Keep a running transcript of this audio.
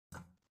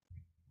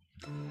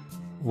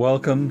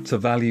Welcome to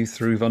Value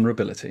Through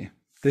Vulnerability.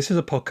 This is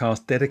a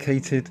podcast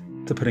dedicated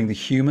to putting the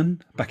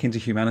human back into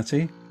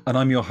humanity, and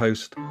I'm your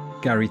host,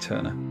 Gary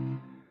Turner.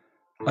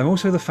 I'm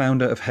also the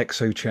founder of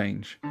Hexo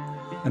Change,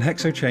 and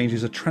Hexo Change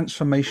is a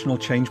transformational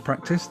change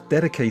practice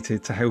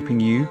dedicated to helping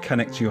you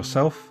connect to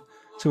yourself,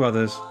 to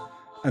others,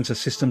 and to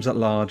systems at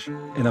large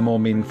in a more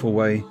meaningful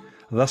way,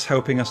 thus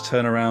helping us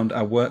turn around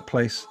our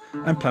workplace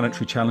and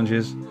planetary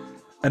challenges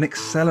and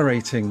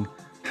accelerating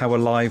how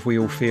alive we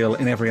all feel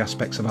in every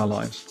aspect of our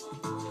lives.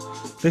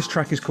 This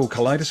track is called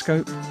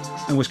Kaleidoscope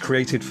and was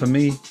created for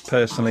me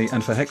personally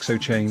and for Hexo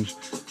Change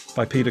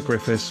by Peter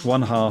Griffiths,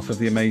 one half of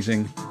the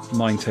amazing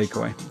Mind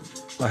Takeaway.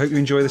 I hope you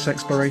enjoy this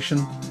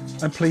exploration,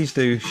 and please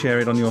do share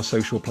it on your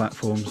social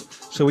platforms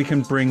so we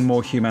can bring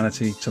more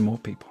humanity to more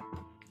people.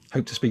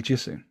 Hope to speak to you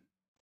soon.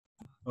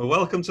 Well,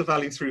 welcome to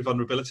Value Through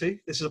Vulnerability.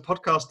 This is a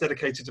podcast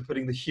dedicated to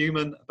putting the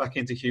human back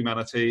into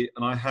humanity,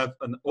 and I have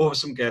an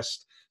awesome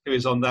guest who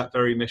is on that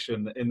very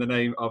mission in the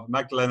name of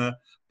Magdalena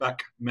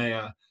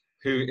Bachmeijer,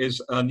 who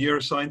is a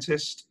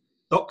neuroscientist,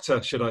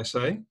 doctor, should I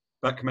say.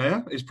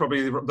 Bachmeijer is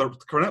probably the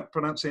correct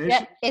pronunciation.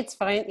 Yeah, it's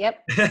fine,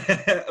 yep.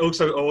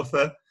 Also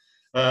author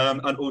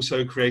and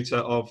also creator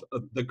of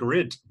The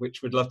Grid,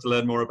 which we'd love to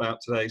learn more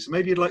about today. So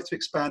maybe you'd like to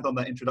expand on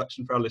that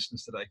introduction for our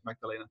listeners today,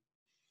 Magdalena.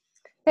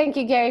 Thank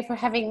you, Gary, for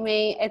having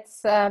me.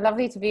 It's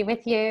lovely to be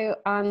with you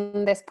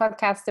on this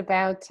podcast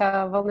about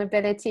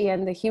vulnerability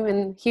and the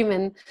human,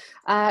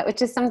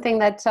 which is something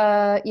that,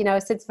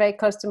 sits very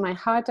close to my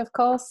heart, of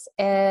course.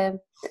 I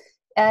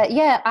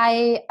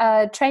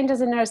trained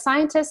as a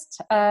neuroscientist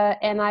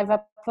and I've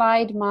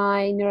applied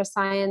my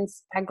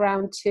neuroscience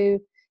background to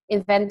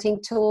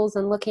inventing tools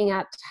and looking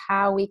at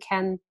how we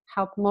can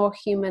help more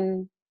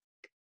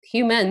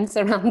humans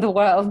around the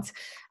world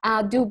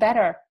do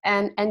better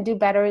and do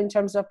better in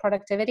terms of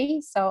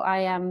productivity. So I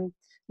am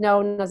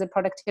known as a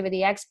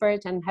productivity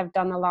expert and have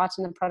done a lot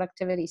in the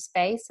productivity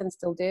space and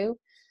still do.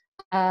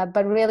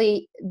 But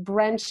really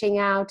branching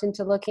out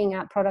into looking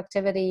at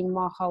productivity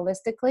more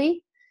holistically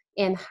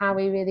in how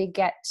we really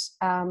get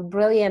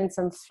brilliance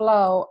and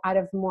flow out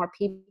of more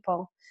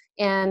people.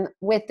 And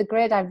with The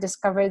Grid, I've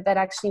discovered that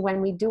actually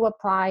when we do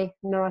apply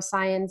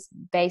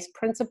neuroscience-based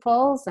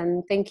principles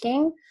and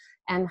thinking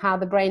and how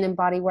the brain and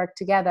body work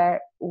together,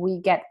 we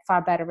get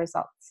far better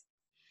results.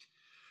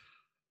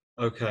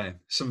 Okay,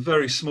 some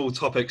very small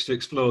topics to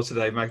explore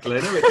today,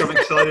 Magdalena, which I'm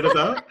excited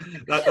about.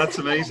 That's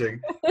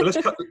amazing. But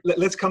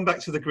let's come back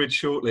to The Grid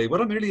shortly.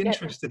 What I'm really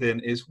interested in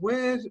is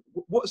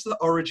what's the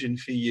origin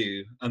for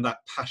you and that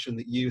passion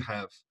that you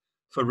have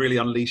for really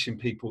unleashing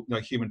people,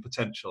 human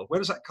potential? Where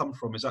does that come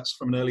from? Is that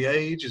from an early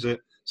age? Is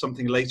it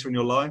something later in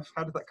your life?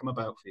 How did that come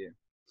about for you?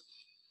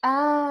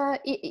 I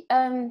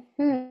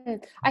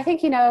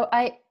think,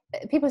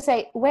 people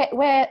say,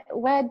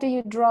 where do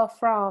you draw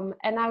from?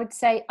 And I would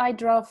say I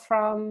draw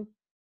from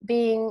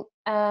being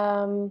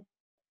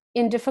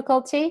in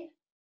difficulty,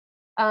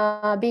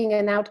 being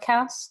an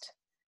outcast,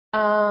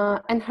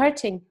 and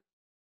hurting.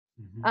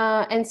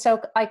 Mm-hmm. And so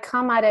I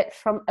come at it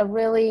from a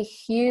really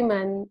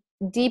human,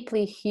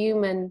 deeply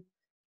human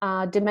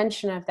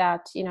dimension of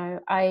that.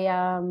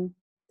 I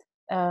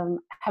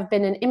have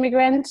been an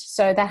immigrant,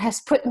 so that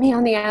has put me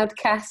on the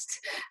outcast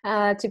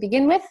to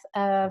begin with,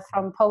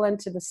 from Poland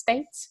to the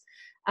States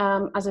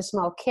as a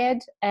small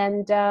kid,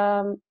 and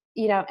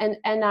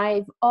and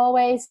I've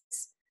always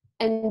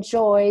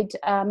enjoyed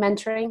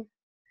mentoring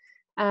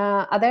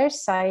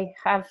others. I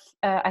have,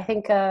 I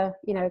think,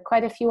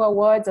 quite a few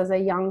awards as a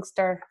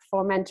youngster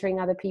for mentoring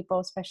other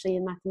people, especially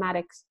in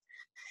mathematics.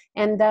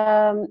 And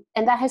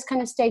that has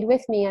kind of stayed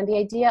with me. And the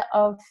idea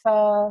of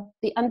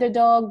the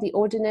underdog, the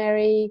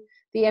ordinary,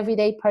 the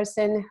everyday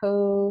person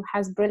who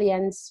has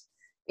brilliance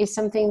is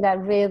something that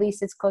really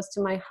sits close to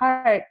my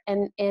heart.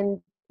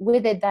 And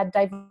with it, that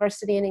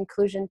diversity and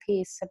inclusion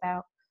piece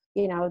about,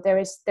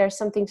 there's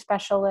something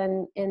special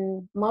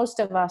in most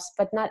of us,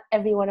 but not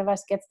every one of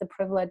us gets the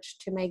privilege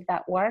to make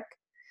that work.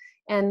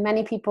 And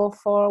many people,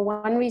 for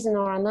one reason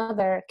or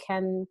another,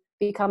 can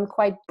become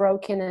quite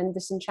broken and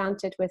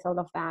disenchanted with all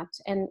of that.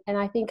 And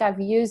I think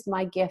I've used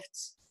my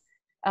gifts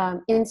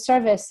in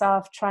service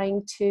of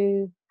trying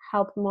to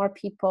help more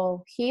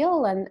people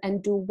heal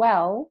and do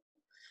well.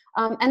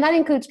 And that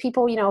includes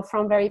people,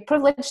 from very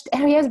privileged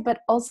areas,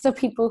 but also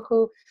people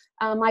who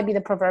might be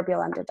the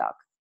proverbial underdog.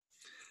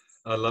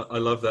 I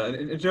love that.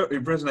 And it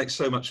resonates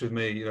so much with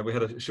me. We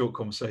had a short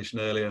conversation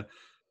earlier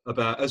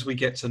about, as we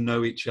get to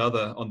know each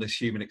other on this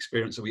human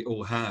experience that we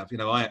all have.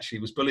 I actually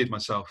was bullied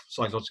myself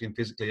psychologically and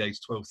physically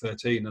aged 12,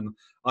 13. And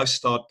I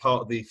start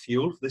part of the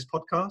fuel for this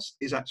podcast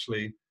is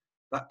actually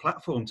that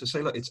platform to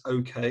say, look, it's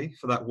okay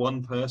for that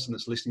one person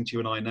that's listening to you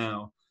and I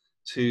now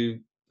to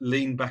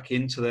lean back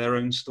into their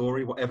own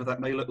story, whatever that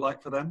may look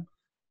like for them,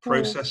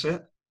 process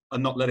it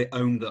and not let it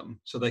own them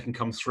so they can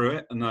come through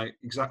it. And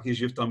exactly as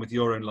you've done with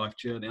your own life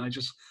journey. And I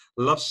just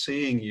love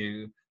seeing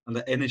you and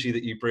the energy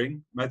that you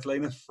bring,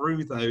 Magdalena,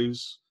 through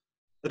those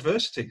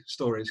adversity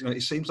stories.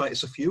 It seems like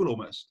it's a fuel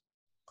almost.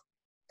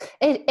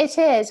 It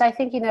is. I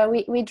think,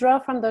 we draw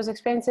from those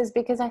experiences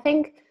because I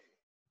think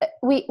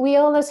we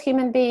all as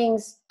human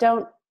beings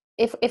don't,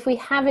 if we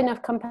have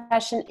enough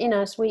compassion in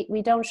us,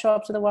 we don't show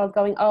up to the world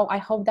going, oh, I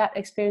hope that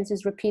experience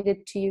is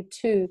repeated to you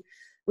too.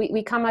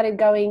 We come at it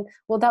going,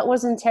 well, that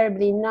wasn't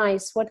terribly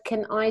nice. What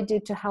can I do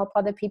to help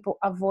other people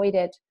avoid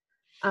it?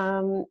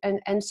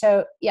 And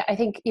so, yeah, I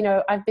think,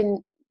 I've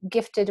been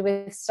gifted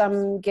with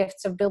some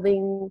gifts of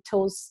building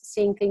tools,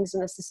 seeing things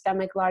in a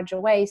systemic, larger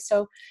way.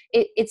 So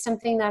it's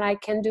something that I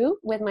can do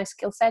with my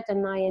skill set,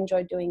 and I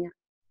enjoy doing it.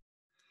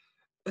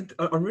 And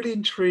I'm really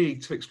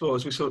intrigued to explore,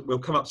 as we'll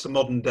come up to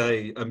modern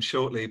day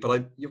shortly,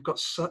 but you've got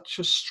such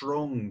a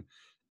strong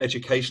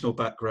educational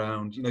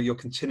background. You're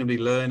continually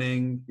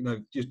learning.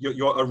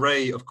 Your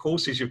array of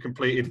courses you've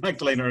completed,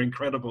 Magdalena, are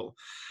incredible.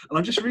 And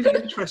I'm just really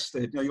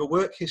interested. Your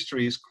work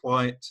history is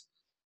quite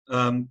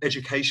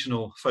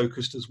educational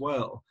focused as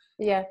well.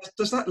 Yeah.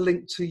 Does that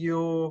link to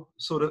your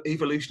sort of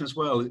evolution as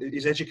well?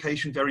 Is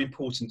education very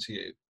important to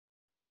you?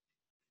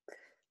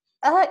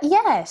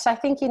 Yes, I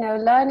think,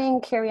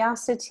 learning,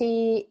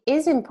 curiosity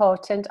is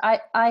important.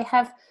 I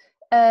have,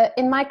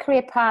 in my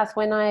career path,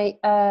 when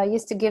I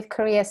used to give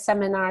career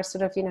seminars,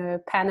 sort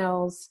of,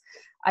 panels,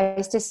 I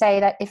used to say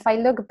that if I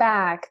look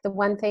back, the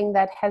one thing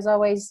that has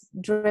always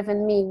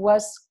driven me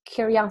was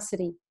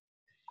curiosity.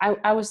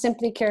 I was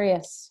simply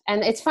curious.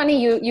 And it's funny,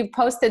 you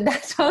posted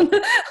that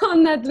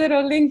on that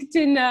little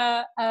LinkedIn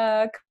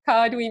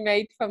card we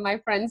made for my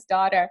friend's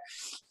daughter.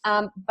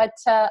 But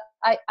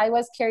I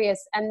was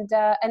curious. And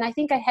I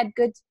think I had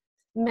good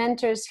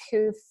mentors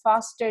who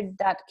fostered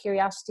that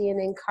curiosity and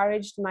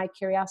encouraged my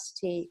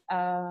curiosity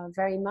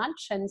very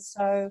much. And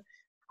so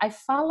I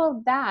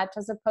followed that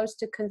as opposed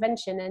to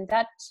convention. And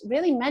that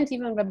really meant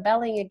even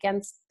rebelling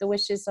against the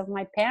wishes of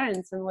my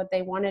parents and what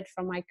they wanted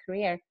from my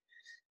career.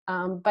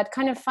 But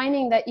kind of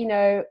finding that,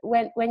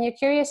 when you're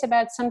curious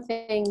about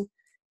something,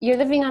 you're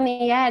living on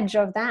the edge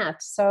of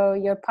that. So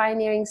you're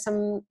pioneering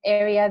some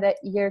area that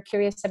you're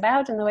curious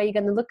about, and the way you're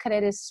going to look at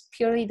it is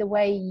purely the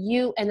way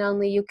you and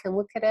only you can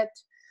look at it.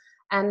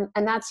 And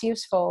that's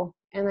useful.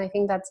 And I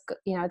think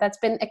that's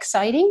been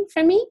exciting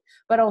for me,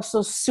 but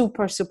also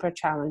super, super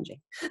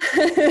challenging.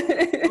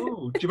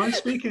 Oh, do you mind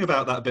speaking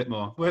about that a bit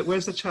more?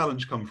 Where's the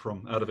challenge come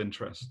from, out of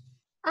interest?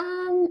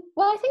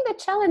 Well, I think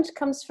the challenge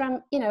comes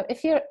from,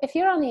 if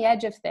you're on the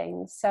edge of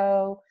things.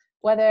 So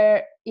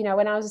whether,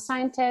 when I was a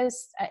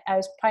scientist, I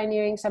was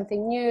pioneering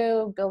something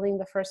new, building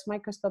the first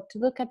microscope to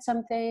look at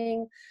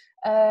something.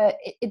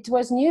 It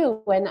was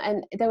new,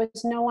 and there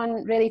was no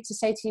one really to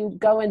say to you,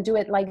 go and do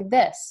it like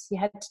this. You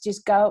had to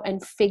just go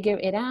and figure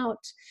it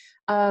out.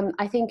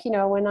 I think,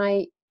 when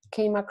I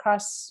came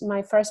across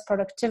my first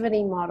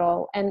productivity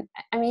model, and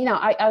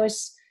I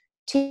was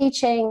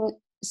teaching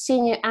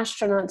senior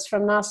astronauts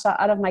from NASA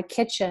out of my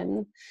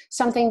kitchen,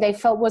 something they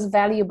felt was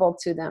valuable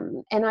to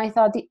them. And I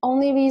thought the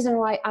only reason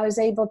why I was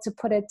able to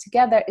put it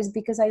together is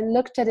because I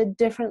looked at it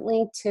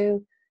differently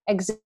to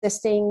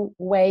existing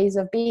ways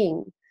of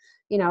being.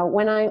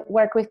 When I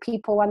work with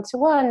people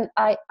one-to-one,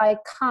 I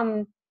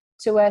come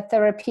to a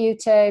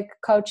therapeutic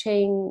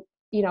coaching,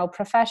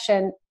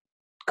 profession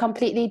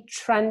completely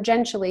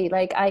tangentially.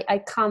 Like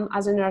I come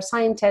as a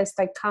neuroscientist,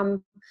 I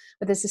come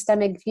with a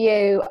systemic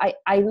view.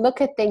 I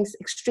look at things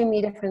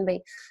extremely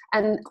differently.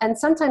 And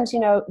sometimes,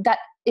 that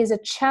is a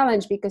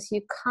challenge because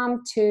you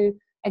come to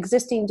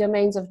existing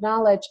domains of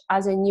knowledge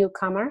as a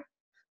newcomer.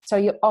 So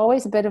you're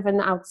always a bit of an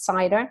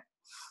outsider.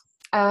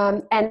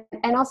 And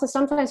also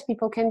sometimes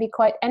people can be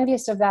quite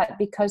envious of that,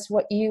 because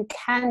what you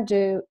can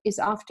do is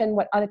often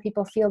what other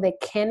people feel they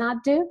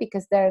cannot do,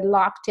 because they're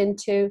locked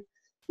into,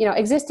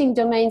 existing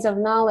domains of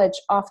knowledge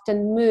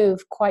often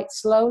move quite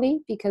slowly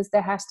because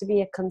there has to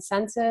be a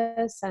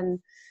consensus and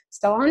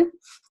so on.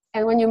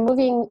 And when you're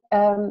moving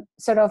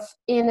sort of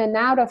in and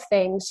out of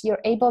things,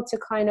 you're able to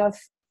kind of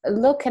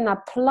look and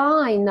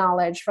apply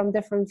knowledge from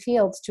different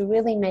fields to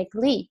really make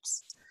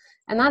leaps.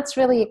 And that's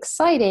really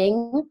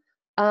exciting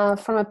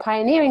from a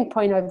pioneering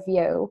point of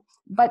view.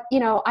 But,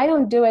 I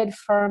don't do it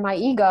for my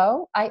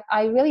ego.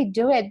 I really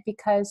do it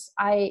because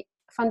I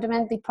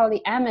fundamentally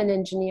probably am an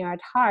engineer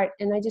at heart,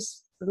 and I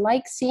just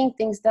like seeing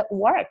things that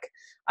work.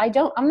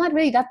 I'm not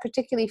really that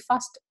particularly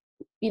fussed,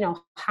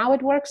 how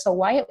it works or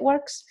why it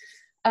works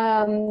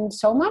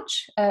so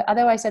much.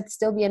 Otherwise I'd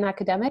still be an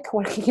academic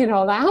working it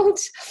all out,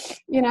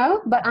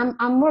 but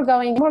I'm more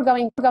going,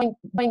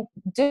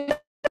 do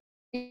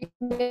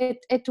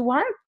it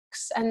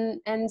works.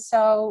 And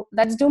so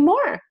let's do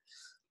more,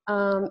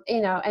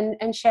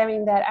 and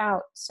sharing that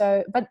out.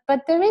 So,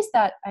 but there is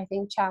that, I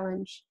think,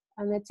 challenge.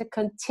 And it's a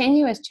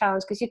continuous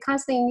challenge because you're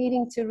constantly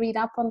needing to read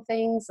up on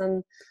things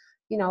and,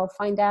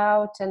 find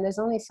out. And there's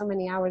only so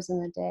many hours in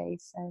the day.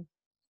 So,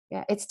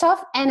 yeah, it's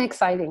tough and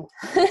exciting.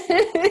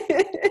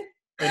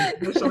 And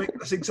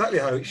that's exactly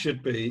how it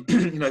should be.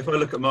 If I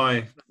look at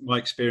my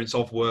experience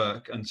of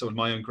work and sort of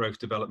my own growth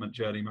development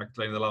journey,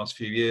 Magdalena, the last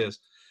few years,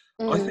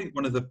 I think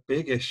one of the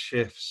biggest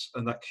shifts,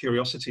 and that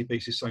curiosity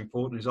piece is so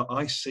important, is that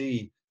I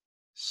see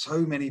so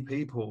many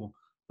people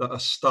that are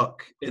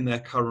stuck in their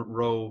current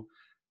role,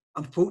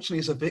 unfortunately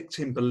as a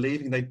victim,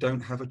 believing they don't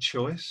have a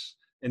choice,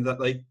 in that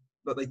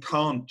that they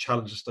can't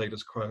challenge the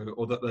status quo,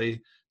 or that they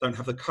don't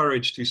have the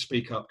courage to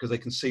speak up because they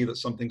can see that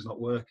something's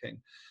not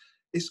working.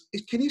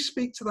 Can you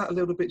speak to that a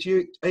little bit?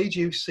 Do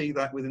you see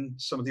that within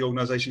some of the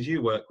organisations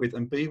you work with?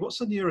 And B, what's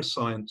the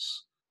neuroscience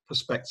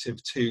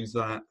perspective to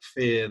that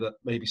fear that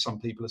maybe some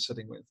people are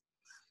sitting with?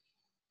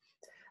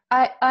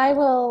 I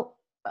will,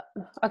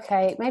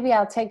 okay, maybe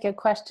I'll take your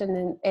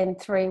question in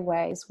three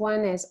ways.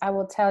 One is, I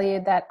will tell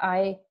you that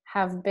I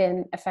have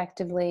been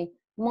effectively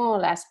more or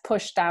less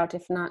pushed out,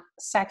 if not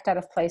sacked out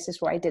of places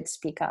where I did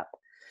speak up.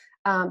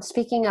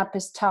 Speaking up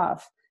is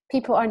tough.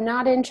 People are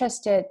not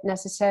interested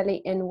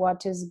necessarily in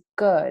what is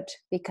good,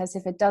 because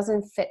if it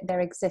doesn't fit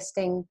their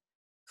existing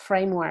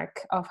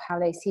framework of how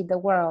they see the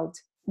world,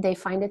 they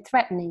find it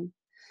threatening.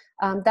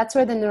 That's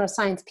where the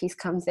neuroscience piece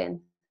comes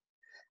in.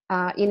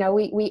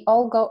 We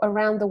all go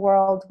around the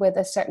world with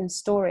a certain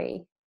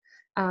story.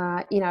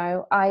 I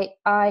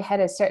had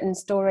a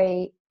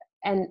what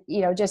and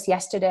just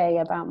yesterday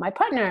about my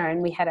partner,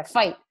 and we had a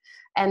fight.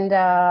 And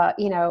I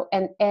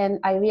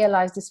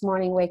realized this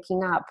morning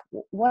waking up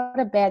what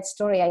a bad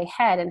story I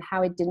had, and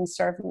how it didn't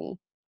serve me,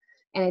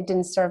 and it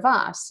didn't serve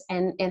us,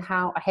 and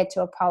how I had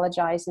to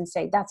apologize and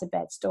say, that's a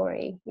bad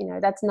story.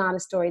 That's not a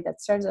story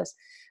that serves us.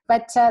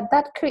 But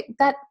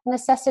that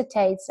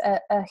necessitates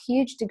a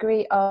huge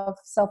degree of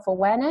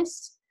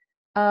self-awareness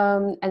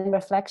and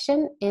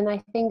reflection. And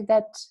I think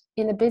that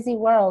in a busy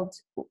world,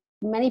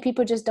 many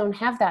people just don't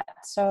have that.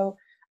 So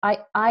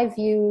I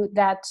view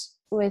that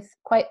with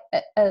quite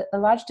a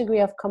large degree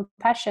of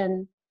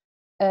compassion,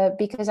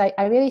 because I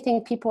really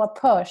think people are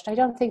pushed. I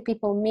don't think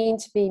people mean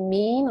to be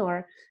mean,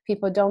 or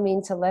people don't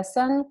mean to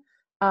listen.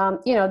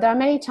 There are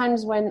many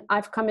times when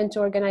I've come into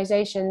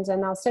organizations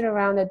and I'll sit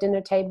around a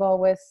dinner table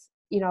with,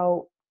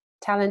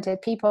 talented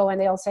people,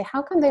 and they'll say,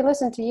 how can they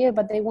listen to you,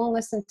 but they won't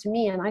listen to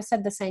me? And I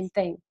said the same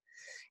thing.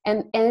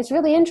 And it's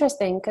really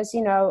interesting because,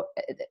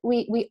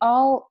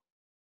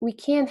 we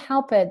can't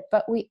help it,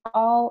 but we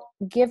all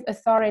give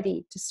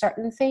authority to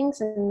certain things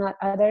and not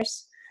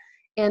others.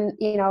 And,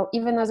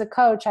 even as a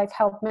coach, I've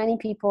helped many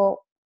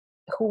people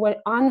who were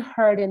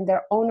unheard in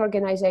their own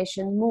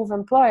organization move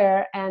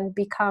employer and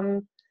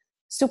become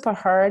super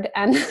heard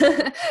and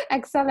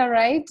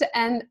accelerate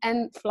and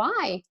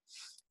fly.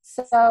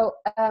 So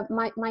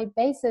my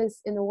basis,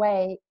 in a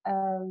way,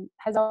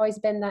 has always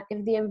been that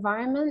if the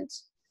environment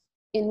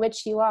in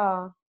which you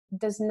are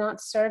does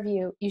not serve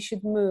you, you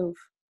should move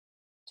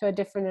to a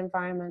different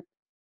environment.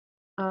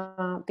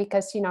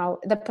 Because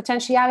the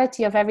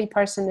potentiality of every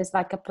person is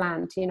like a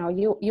plant.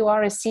 You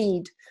are a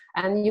seed,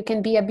 and you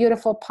can be a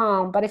beautiful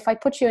palm, but if I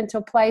put you into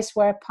a place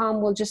where a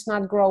palm will just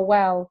not grow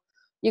well,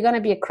 you're going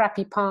to be a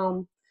crappy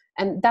palm,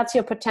 and that's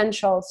your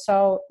potential.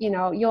 So you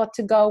ought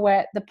to go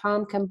where the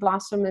palm can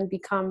blossom and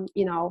become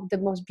the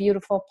most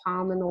beautiful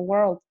palm in the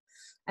world.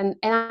 And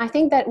I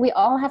think that we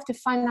all have to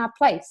find our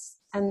place.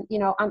 And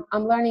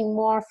I'm learning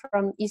more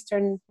from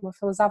Eastern, more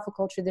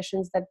philosophical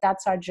traditions that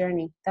that's our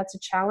journey. That's a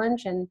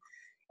challenge, and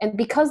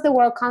because the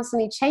world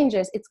constantly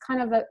changes, it's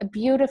kind of a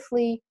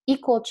beautifully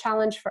equal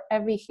challenge for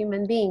every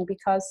human being,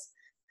 because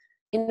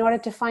in order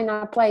to find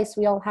our place,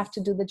 we all have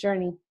to do the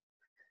journey.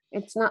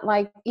 It's not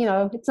like,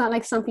 it's not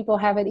like some people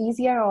have it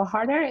easier or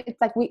harder. It's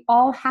like we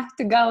all have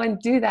to go and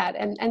do that.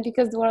 And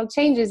because the world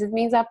changes, it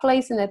means our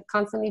place in it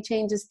constantly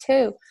changes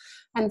too.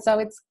 And so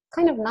it's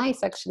kind of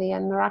nice, actually,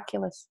 and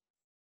miraculous.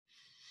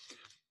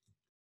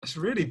 It's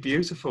really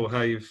beautiful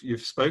how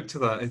you've spoke to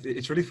that.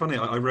 It's really funny.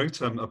 I wrote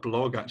a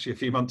blog actually a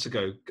few months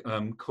ago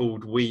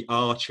called We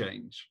Are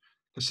Change.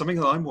 Because something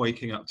that I'm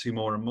waking up to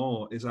more and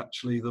more is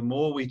actually the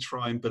more we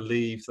try and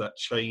believe that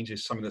change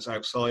is something that's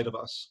outside of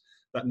us,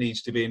 that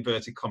needs to be,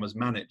 inverted commas,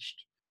 managed.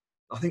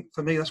 I think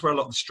for me, that's where a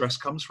lot of the stress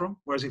comes from.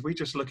 Whereas if we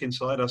just look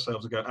inside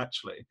ourselves and go,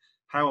 actually,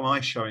 how am I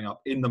showing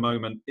up in the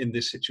moment in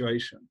this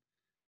situation?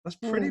 That's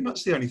pretty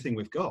much the only thing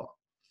we've got.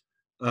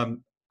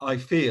 I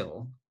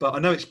feel, but I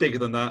know it's bigger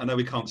than that. I know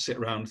we can't sit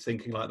around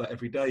thinking like that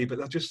every day, but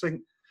I just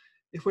think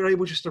if we're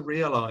able just to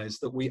realize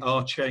that we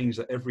are changed,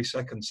 that every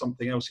second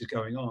something else is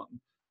going on,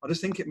 I just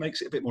think it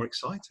makes it a bit more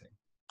exciting.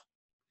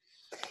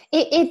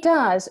 It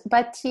does,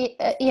 but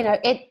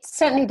it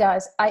certainly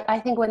does.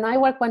 I think when I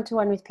work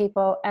one-to-one with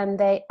people and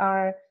they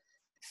are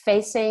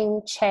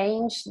facing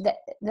change,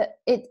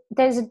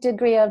 there's a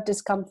degree of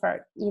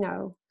discomfort,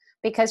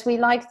 because we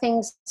like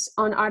things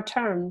on our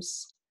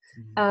terms.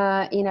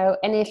 And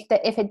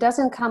if it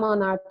doesn't come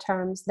on our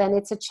terms, then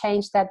it's a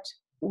change that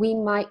we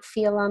might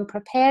feel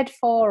unprepared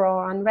for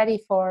or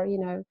unready for,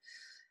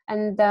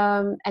 and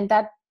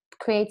that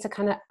creates a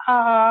kind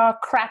of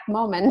crap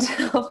moment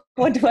of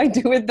what do I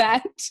do with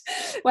that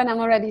when I'm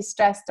already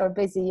stressed or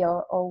busy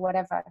or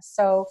whatever.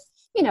 So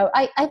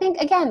I think,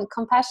 again,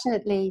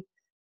 compassionately,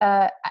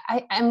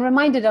 I'm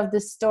reminded of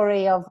the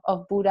story of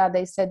Buddha.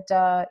 They said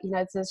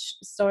it's a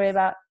story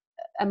about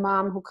a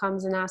mom who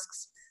comes and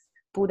asks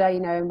Buddha,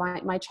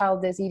 my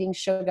child is eating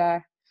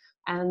sugar.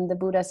 And the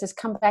Buddha says,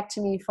 come back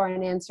to me for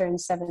an answer in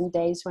 7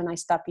 days when I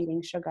stop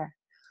eating sugar.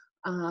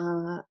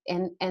 And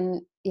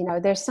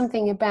there's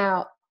something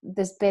about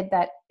this bit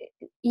that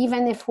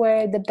even if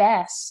we're the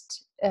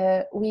best,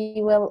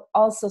 we will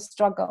also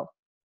struggle.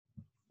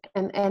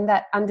 And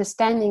that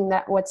understanding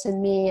that what's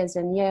in me is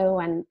in you,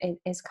 and it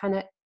is kind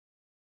of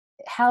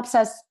helps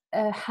us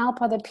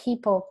help other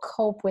people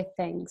cope with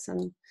things,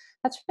 and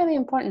that's really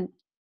important.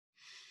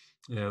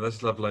 Yeah,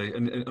 that's lovely.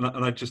 And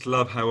I just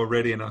love how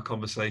already in our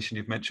conversation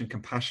you've mentioned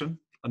compassion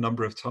a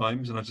number of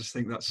times, and I just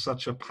think that's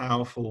such a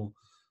powerful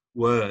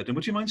word. And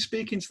would you mind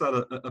speaking to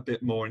that a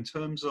bit more in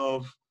terms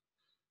of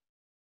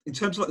like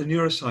the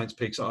neuroscience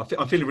piece?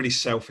 I'm feeling really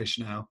selfish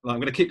now. Like,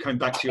 I'm going to keep coming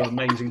back to your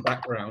amazing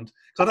background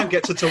because I don't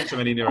get to talk to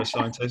many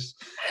neuroscientists.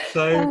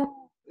 So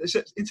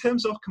in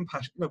terms of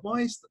compassion,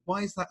 why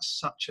is that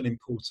such an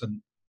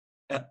important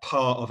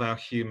part of our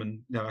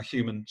human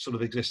sort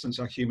of existence,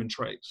 our human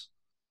traits?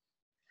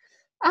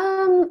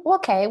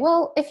 Okay,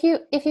 well, if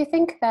you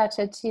think about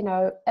it,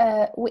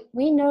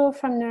 we know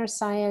from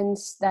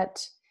neuroscience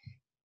that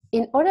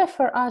in order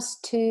for us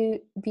to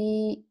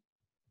be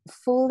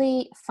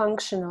fully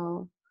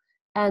functional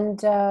and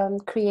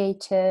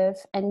creative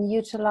and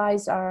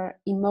utilize our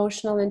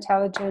emotional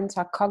intelligence,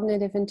 our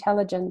cognitive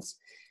intelligence,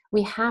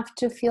 we have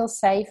to feel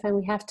safe and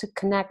we have to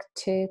connect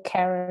to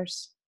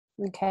carers.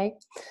 Okay,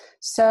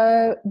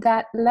 so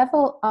that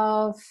level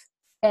of,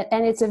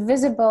 and it's a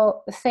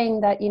visible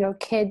thing that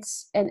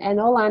kids and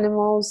all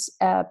animals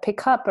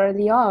pick up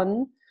early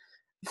on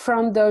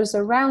from those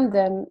around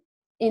them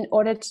in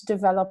order to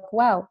develop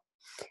well.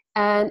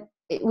 And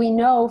we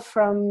know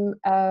from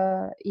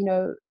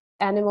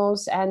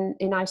animals and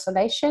in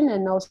isolation,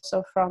 and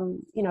also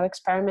from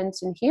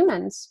experiments in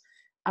humans,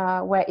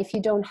 where if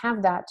you don't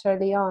have that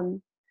early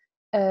on,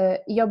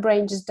 your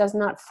brain just does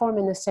not form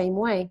in the same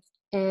way,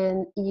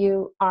 and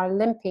you are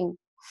limping.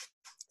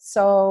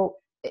 So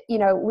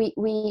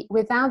we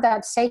without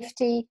that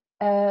safety,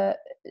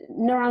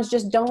 neurons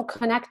just don't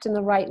connect in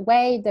the right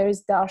way. There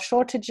are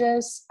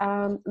shortages.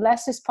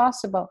 Less is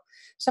possible.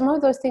 Some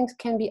of those things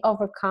can be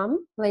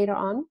overcome later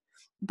on,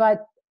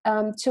 but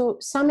to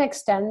some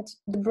extent,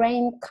 the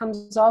brain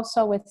comes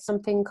also with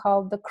something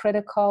called the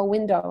critical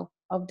window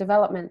of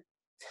development,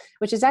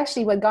 which is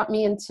actually what got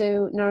me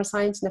into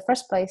neuroscience in the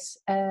first place.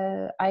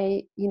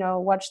 I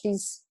watched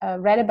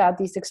read about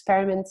these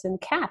experiments in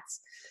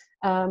cats,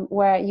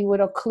 where you would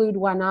occlude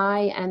one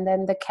eye and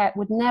then the cat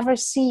would never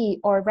see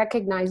or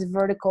recognize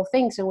vertical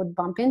things and would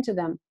bump into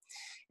them.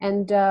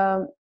 And,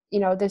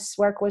 this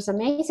work was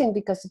amazing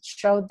because it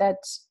showed that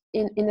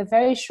in a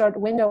very short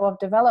window of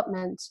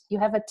development, you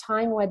have a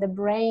time where the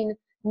brain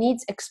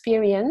needs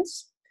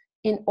experience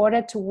in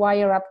order to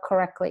wire up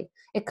correctly.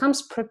 It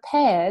comes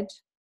prepared,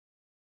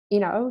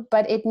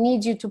 but it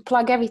needs you to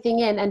plug everything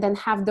in and then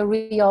have the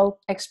real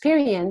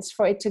experience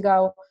for it to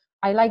go,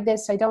 I like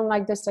this, I don't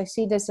like this, I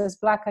see this as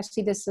black, I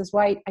see this as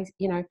white,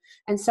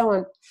 and so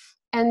on.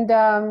 And,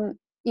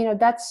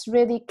 that's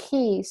really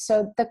key.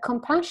 So the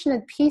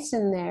compassionate piece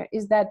in there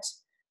is that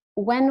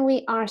when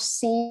we are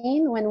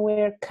seen, when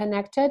we're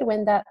connected,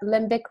 when that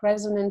limbic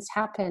resonance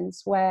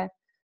happens, where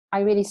I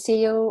really see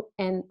you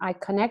and I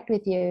connect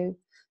with you,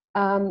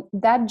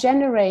 that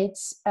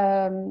generates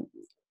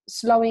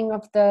slowing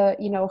of the,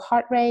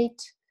 heart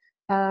rate.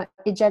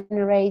 It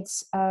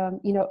generates,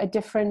 a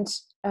different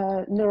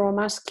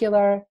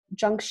neuromuscular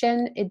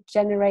junction. It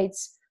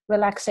generates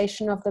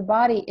relaxation of the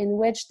body in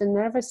which the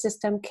nervous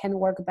system can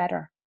work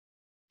better.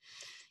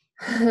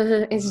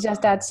 It's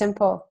just that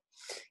simple.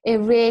 It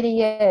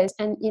really is.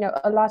 And,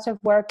 a lot of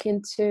work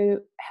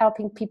into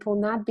helping people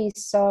not be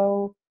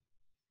so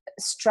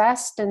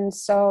stressed and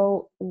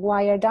so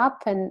wired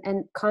up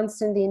and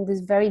constantly in this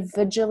very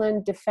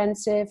vigilant,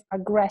 defensive,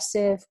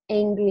 aggressive,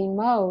 angry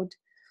mode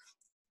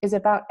is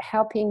about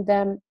helping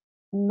them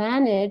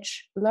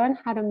learn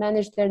how to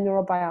manage their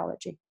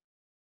neurobiology.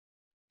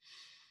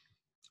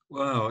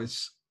 Wow,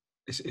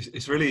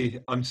 it's really,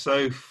 I'm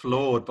so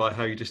floored by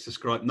how you just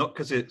described, not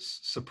because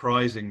it's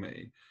surprising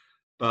me,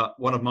 but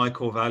one of my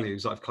core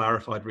values I've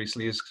clarified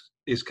recently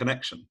is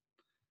connection.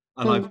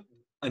 And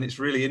and it's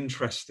really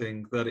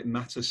interesting that it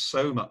matters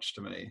so much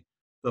to me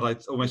that I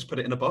almost put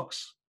it in a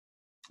box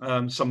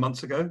some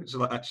months ago. So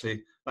like,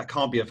 actually, that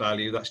can't be a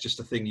value, that's just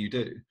a thing you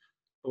do.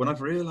 But when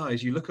I've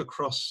realized, you look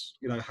across,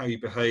 how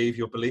you behave,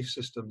 your belief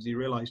systems, you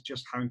realize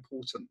just how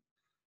important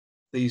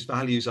these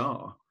values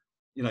are,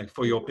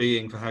 for your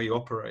being, for how you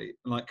operate.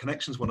 And like,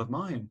 connection's one of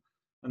mine.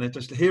 And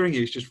just hearing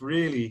you is just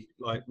really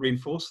like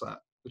reinforce that,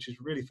 which is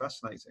really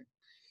fascinating.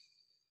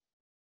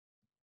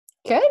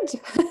 Good.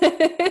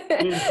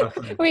 Really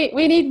fascinating.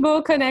 We need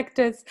more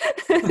connectors.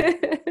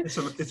 It's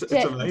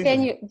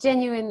amazing.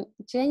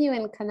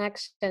 Genuine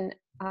connection.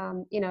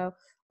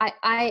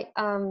 I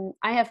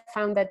have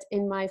found that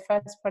in my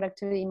first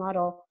productivity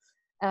model,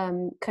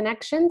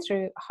 connection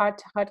through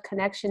heart-to-heart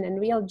connection and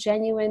real,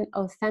 genuine,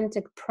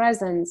 authentic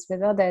presence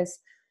with others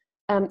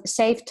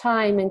saved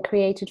time and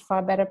created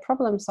far better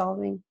problem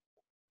solving.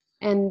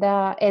 And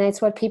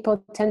it's what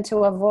people tend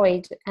to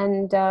avoid.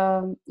 And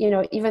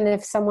even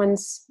if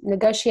someone's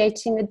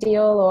negotiating a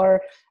deal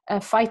or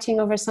fighting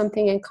over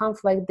something in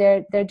conflict,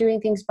 they're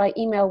doing things by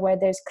email where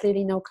there's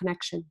clearly no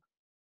connection.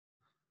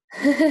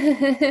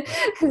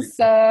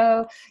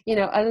 So,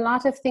 a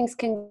lot of things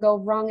can go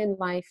wrong in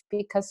life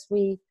because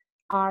we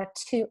are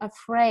too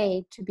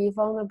afraid to be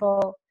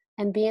vulnerable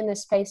and be in the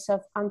space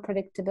of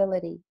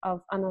unpredictability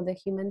of another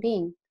human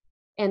being.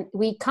 And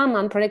we come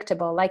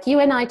unpredictable. Like you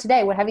and I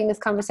today, we're having this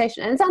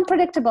conversation and it's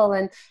unpredictable,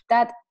 and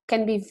that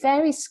can be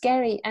very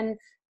scary. And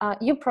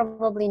you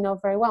probably know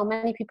very well,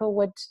 many people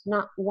would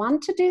not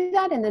want to do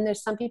that. And then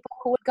there's some people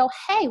who would go,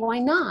 hey, why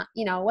not?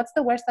 What's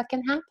the worst that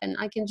can happen?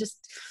 I can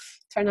just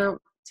turn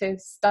out to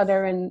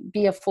stutter and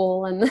be a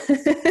fool, and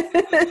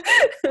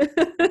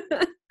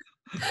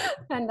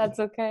and that's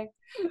okay.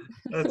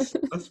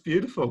 That's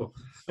beautiful.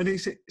 And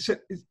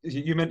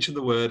you mentioned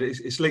the word.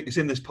 It's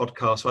in this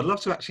podcast. So I'd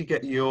love to actually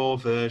get your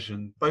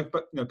version, both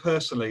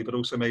personally, but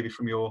also maybe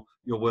from your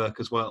work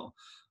as well.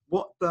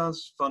 What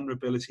does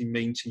vulnerability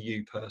mean to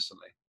you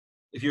personally?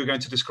 If you were going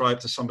to describe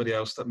to somebody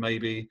else that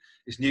maybe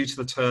is new to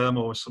the term,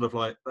 or sort of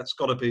like that's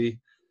got to be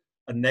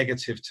a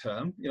negative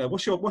term,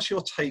 what's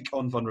your take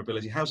on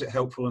vulnerability? How's it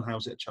helpful and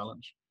how's it a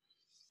challenge?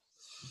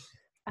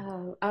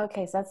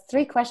 Okay, so that's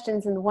 3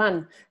 questions in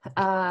one.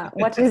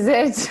 What is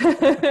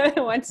it?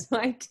 What's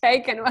my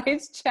take and why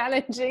it's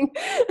challenging?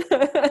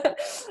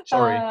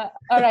 Sorry.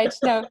 All right,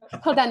 no,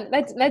 hold on.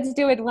 Let's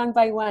do it one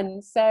by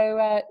one.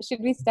 So should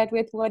we start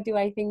with what do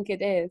I think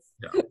it is?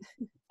 Yeah.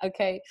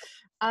 Okay.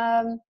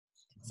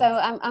 So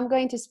I'm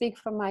going to speak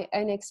from my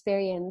own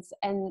experience,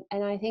 and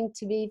I think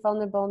to be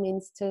vulnerable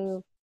means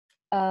to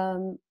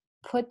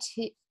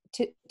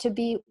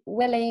be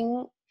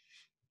willing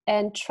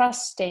and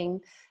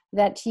trusting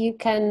that you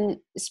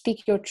can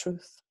speak your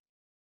truth.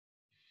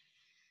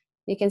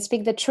 You can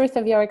speak the truth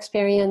of your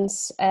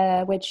experience,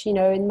 which,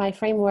 in my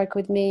framework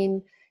would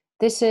mean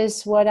this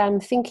is what I'm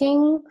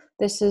thinking,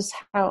 this is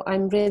how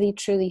I'm really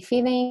truly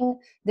feeling,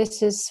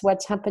 this is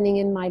what's happening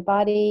in my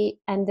body,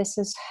 and this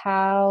is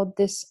how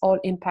this all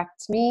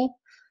impacts me.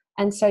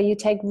 And so you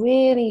take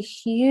really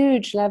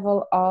huge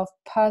level of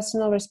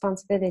personal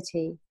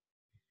responsibility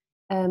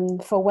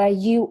for where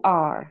you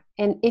are.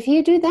 And if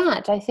you do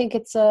that, I think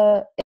it's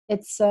a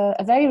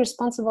very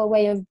responsible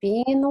way of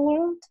being in the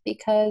world,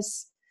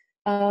 because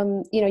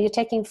you're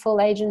taking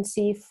full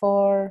agency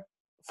for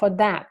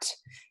that,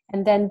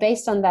 and then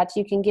based on that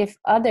you can give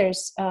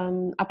others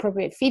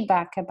appropriate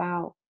feedback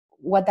about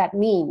what that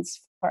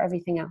means for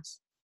everything else.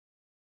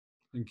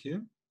 Thank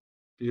you.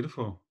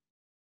 Beautiful.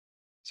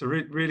 So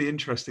really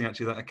interesting,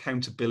 actually, that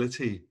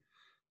accountability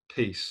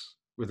piece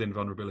within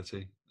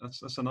vulnerability.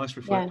 That's a nice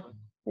reflection.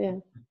 Yeah.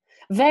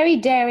 Very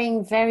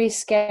daring, very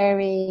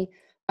scary.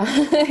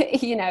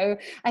 I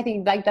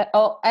think like that.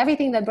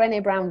 Everything that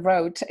Brené Brown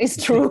wrote is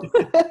true.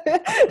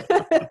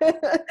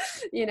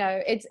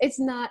 It's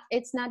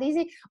not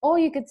easy. Or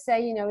you could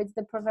say, it's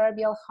the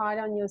proverbial heart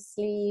on your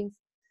sleeve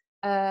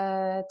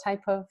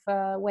type of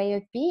way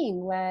of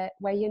being, where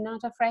you're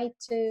not afraid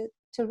to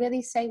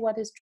really say what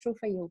is true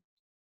for you.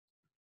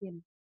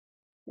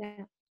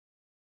 Yeah.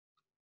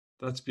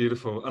 That's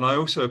beautiful. And I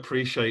also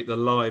appreciate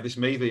it's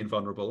me being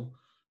vulnerable.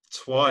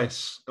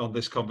 Twice on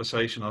this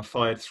conversation, I've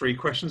fired 3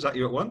 questions at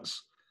you at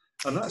once.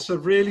 And that's a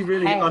really,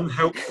 really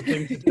unhelpful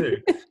thing to do.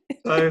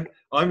 So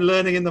I'm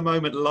learning in the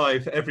moment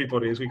live for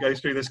everybody as we go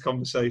through this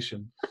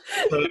conversation.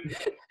 So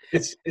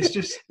it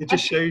just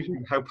shows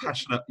you how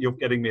passionate you're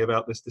getting me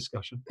about this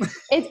discussion.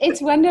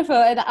 It's wonderful,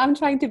 and I'm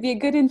trying to be a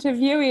good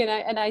interviewee,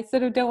 and I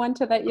sort of don't want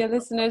to let your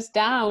listeners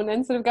down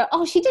and sort of go,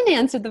 oh, she didn't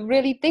answer the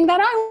really thing that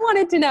I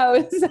wanted to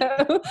know.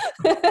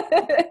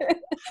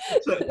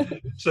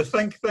 So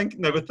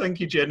thank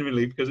you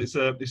genuinely, because it's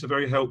a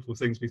very helpful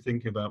thing to be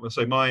thinking about.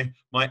 So my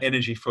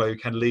energy flow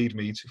can lead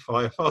me to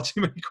fire far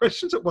too many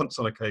questions at once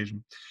on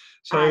occasion.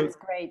 So that's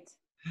great.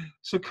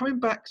 So coming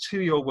back to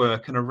your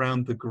work and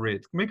around the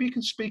grid, maybe you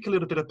can speak a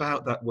little bit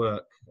about that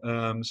work.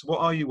 So what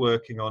are you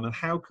working on, and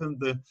how can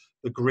the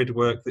grid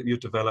work that you've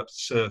developed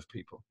serve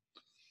people?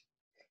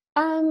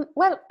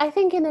 Well, I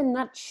think in a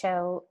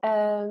nutshell,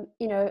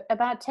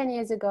 about 10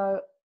 years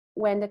ago,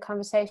 when the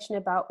conversation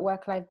about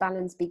work-life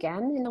balance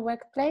began in the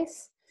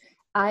workplace,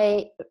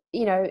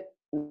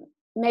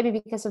 maybe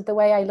because of the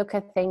way I look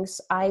at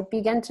things, I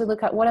began to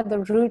look at what are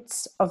the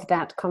roots of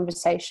that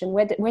conversation.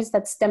 Where's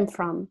that stem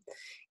from?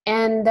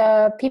 And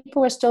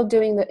people were still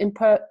doing the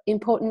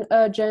important,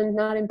 urgent,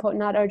 not important,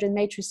 not urgent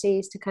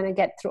matrices to kind of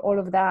get through all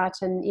of that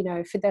and,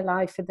 fit their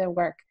life, fit their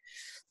work.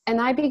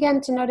 And I began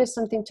to notice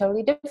something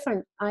totally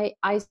different.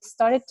 I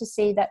started to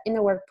see that in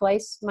the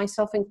workplace,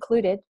 myself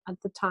included at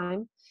the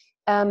time,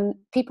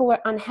 people were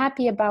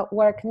unhappy about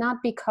work,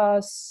 not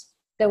because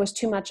there was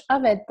too much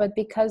of it, but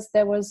because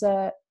there was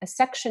a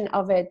section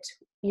of it,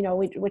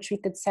 which we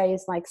could say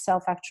is like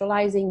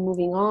self-actualizing,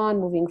 moving on,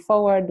 moving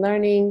forward,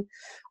 learning,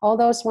 all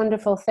those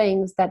wonderful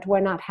things that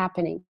were not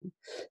happening.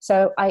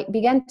 So I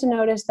began to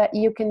notice that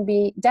you can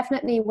be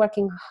definitely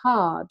working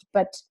hard,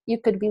 but you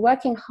could be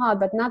working hard,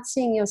 but not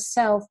seeing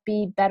yourself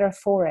be better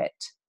for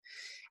it.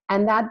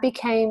 And that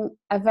became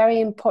a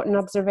very important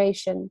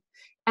observation.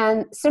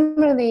 And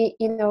similarly,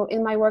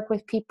 in my work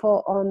with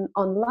people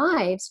on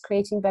lives,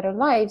 creating better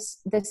lives,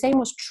 the same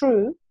was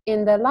true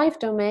in the life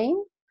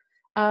domain,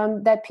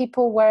 that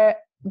people were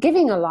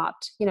giving a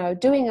lot,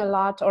 doing a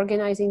lot,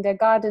 organizing their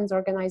gardens,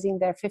 organizing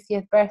their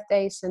 50th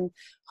birthdays and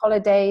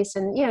holidays.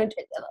 And,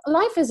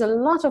 life is a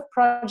lot of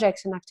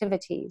projects and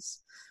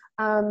activities.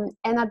 And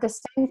at the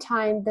same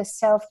time, the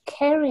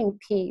self-caring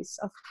piece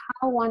of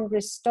how one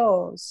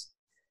restores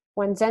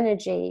one's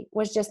energy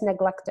was just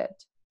neglected.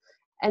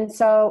 And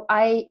so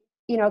I,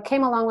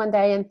 came along one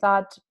day and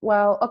thought,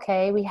 well,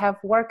 okay, we have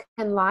work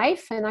and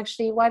life. And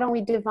actually, why don't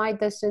we divide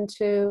this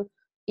into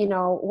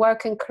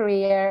work and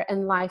career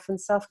and life and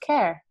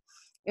self-care?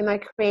 And I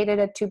created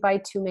a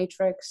 2x2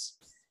 matrix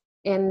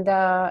and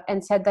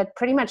said that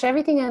pretty much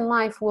everything in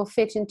life will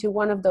fit into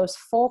one of those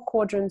 4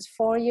 quadrants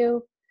for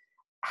you.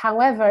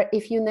 However,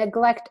 if you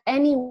neglect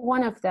any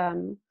one of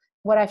them,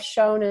 what I've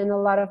shown in a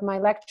lot of my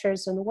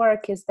lectures and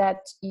work is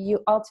that you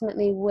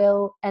ultimately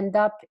will end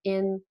up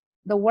in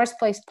the worst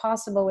place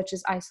possible, which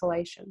is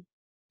isolation.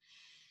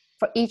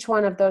 For each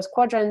one of those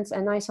quadrants,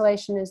 and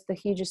isolation is the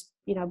hugest,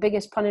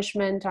 biggest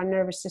punishment our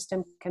nervous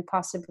system can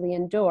possibly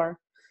endure.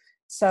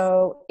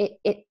 So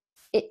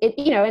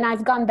and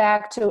I've gone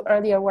back to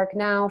earlier work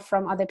now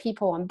from other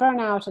people on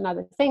burnout and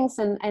other things,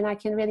 and I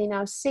can really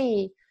now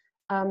see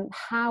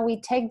how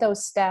we take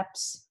those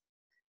steps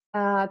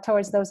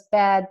towards those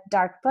bad,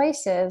 dark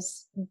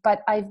places.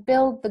 But I've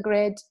built the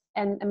grid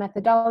and a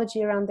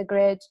methodology around the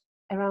grid,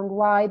 around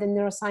why the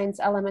neuroscience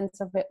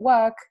elements of it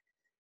work,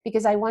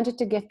 because I wanted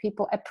to give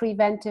people a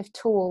preventive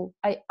tool.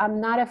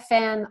 I'm not a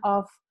fan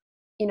of,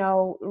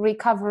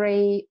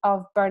 recovery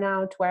of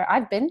burnout where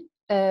I've been,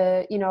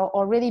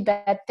 or really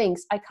bad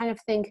things. I kind of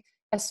think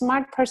a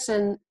smart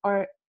person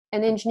or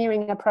an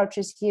engineering approach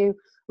is you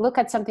look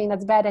at something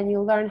that's bad and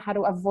you learn how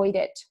to avoid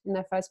it in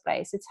the first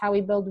place. It's how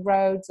we build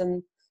roads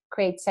and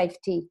create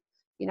safety.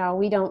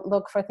 We don't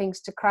look for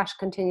things to crash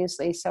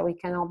continuously so we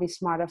can all be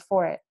smarter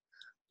for it.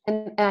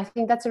 And I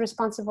think that's a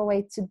responsible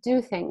way to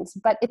do things.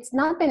 But it's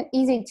not been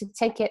easy to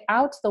take it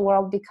out to the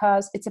world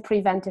because it's a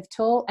preventive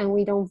tool and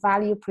we don't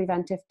value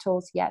preventive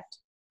tools yet.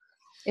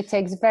 It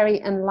takes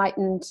very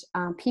enlightened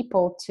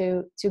people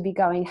to be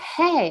going,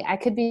 hey, I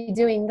could be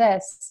doing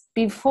this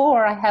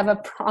before I have a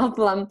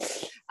problem.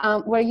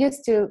 We're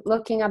used to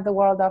looking at the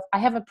world of, I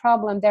have a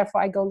problem,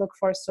 therefore I go look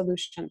for a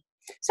solution.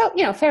 So,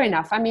 fair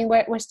enough. I mean,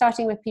 we're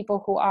starting with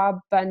people who are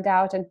burned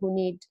out and who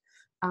need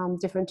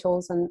different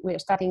tools, and we're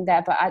starting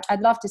there. But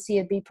I'd love to see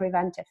it be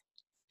preventive.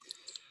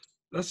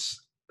 That's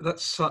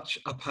such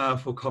a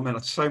powerful comment.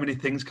 There's so many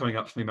things coming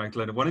up for me,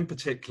 Magdalena. One in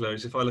particular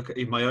is if I look at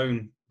even my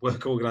own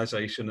work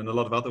organization and a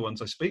lot of other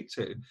ones I speak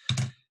to,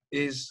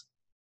 is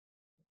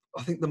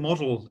I think the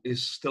model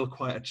is still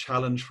quite a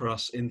challenge for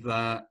us in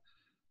that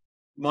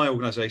my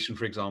organization,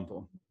 for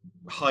example,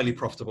 highly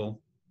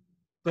profitable,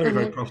 very,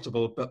 very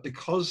profitable, but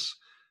because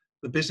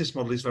the business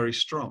model is very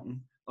strong,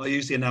 I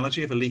use the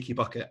analogy of a leaky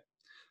bucket.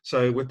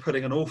 So we're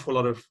putting an awful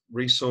lot of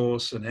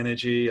resource and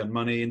energy and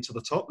money into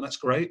the top, and that's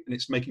great, and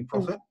it's making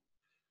profit.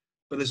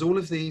 But there's all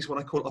of these, what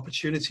I call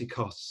opportunity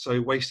costs.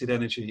 So wasted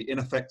energy,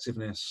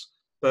 ineffectiveness,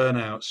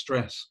 burnout,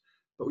 stress.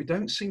 But we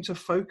don't seem to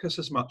focus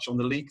as much on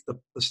the leak,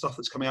 the stuff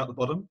that's coming out the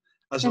bottom,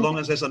 as long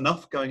as there's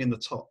enough going in the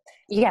top.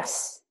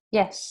 Yes.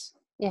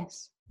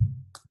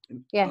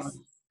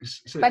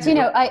 So, but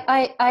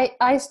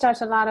I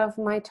start a lot of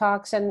my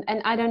talks, and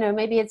I don't know,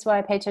 maybe it's what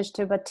I pay attention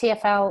to, but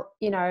TfL,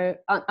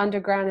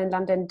 underground in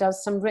London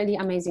does some really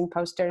amazing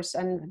posters,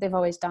 and they've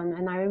always done.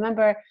 And I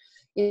remember,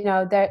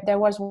 there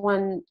was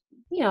one,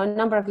 a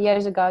number of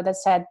years ago that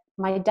said,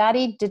 my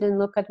daddy didn't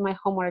look at my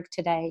homework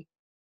today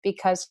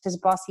because his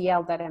boss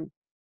yelled at him.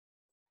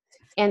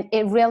 And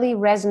it really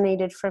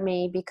resonated for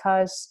me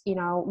because,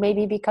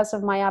 maybe because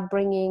of my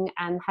upbringing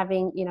and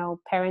having,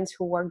 parents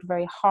who worked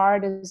very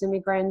hard as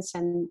immigrants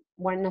and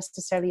weren't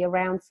necessarily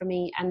around for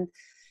me. And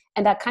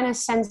that kind of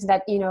sense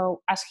that,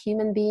 as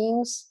human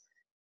beings,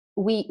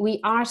 we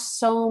are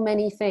so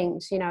many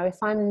things. If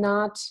I'm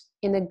not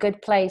in a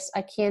good place,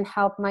 I can't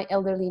help my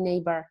elderly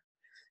neighbor.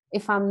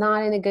 If I'm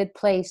not in a good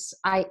place,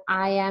 I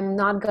am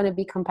not going to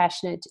be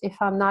compassionate. If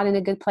I'm not in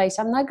a good place,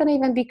 I'm not going to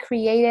even be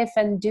creative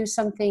and do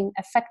something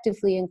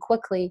effectively and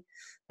quickly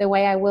the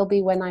way I will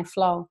be when I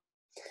flow.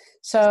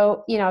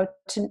 So,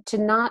 to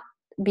not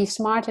be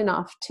smart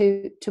enough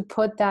to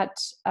put that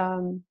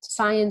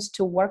science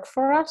to work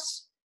for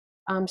us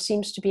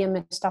seems to be a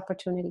missed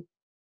opportunity.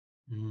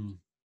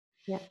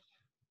 Yeah.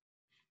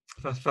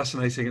 That's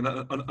fascinating.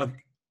 And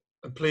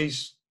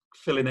please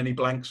fill in any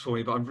blanks for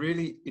me, but I'm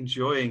really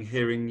enjoying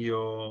hearing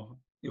your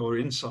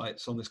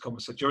insights on this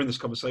conversation during this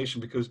conversation,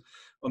 because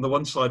on the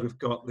one side we've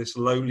got this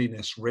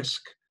loneliness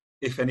risk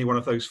if any one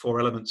of those 4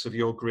 elements of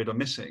your grid are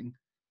missing,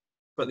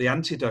 but the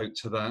antidote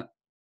to that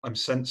I'm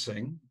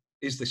sensing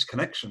is this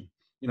connection.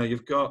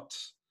 You've got,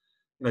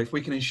 if we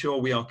can ensure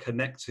we are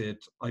connected,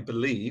 I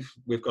believe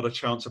we've got a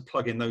chance of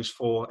plugging those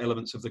 4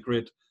 elements of the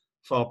grid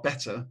far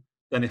better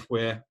than if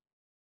we're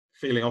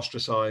feeling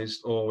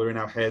ostracized or we're in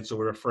our heads or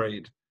we're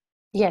afraid.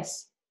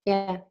 Yes.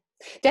 Yeah,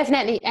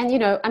 definitely. And,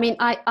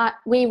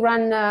 we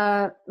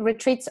run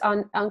retreats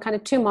on kind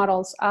of 2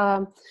 models.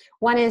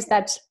 One is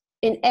that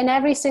in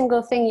every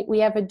single thing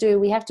we ever do,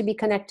 we have to be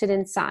connected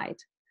inside.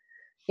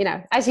 you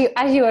know, as you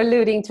are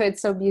alluding to it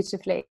so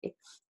beautifully,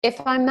 if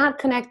I'm not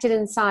connected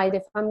inside,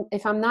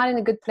 if I'm not in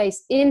a good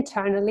place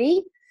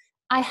internally,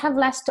 I have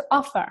less to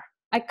offer.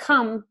 I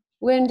come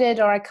wounded,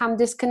 or I come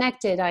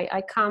disconnected.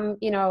 I come,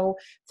 you know,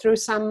 through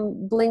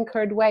some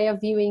blinkered way of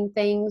viewing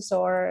things,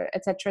 or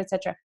et cetera, et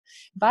cetera.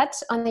 But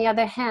on the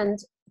other hand,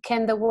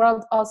 can the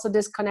world also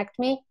disconnect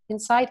me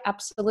inside?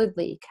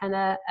 Absolutely.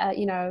 Can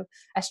you know,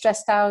 a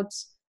stressed out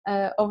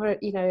over,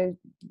 you know,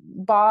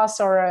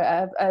 boss, or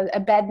a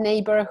bad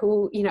neighbor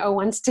who, you know,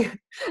 wants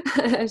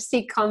to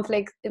see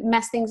conflict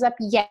mess things up?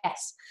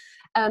 Yes.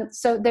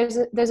 So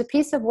there's a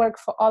piece of work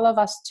for all of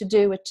us to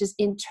do, which is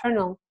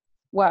internal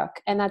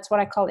work, and that's what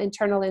I call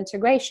internal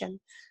integration.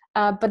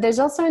 But there's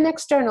also an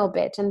external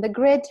bit, and the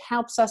grid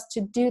helps us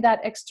to do that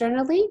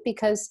externally,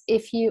 because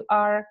if you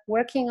are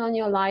working on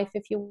your life,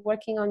 if you're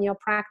working on your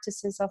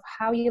practices of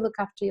how you look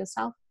after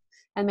yourself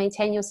and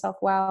maintain yourself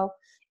well,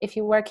 if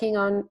you're working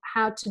on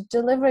how to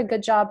deliver a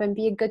good job and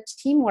be a good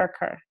team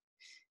worker,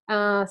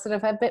 sort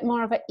of a bit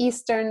more of an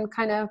Eastern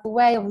kind of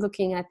way of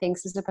looking at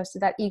things, as opposed to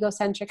that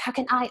egocentric, how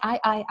can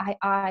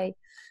I,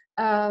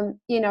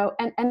 you know,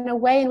 and a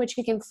way in which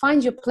you can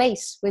find your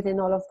place within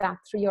all of that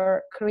through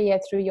your career,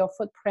 through your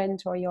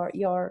footprint, or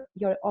your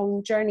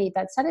own journey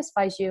that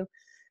satisfies you,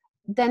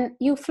 then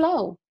you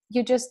flow.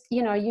 You just,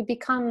 you know, you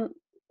become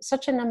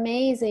such an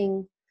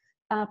amazing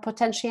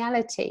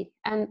potentiality,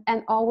 and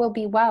all will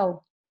be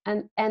well.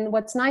 And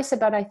what's nice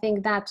about, I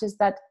think, that is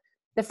that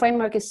the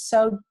framework is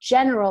so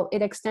general,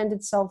 it extends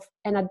itself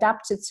and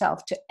adapts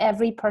itself to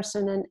every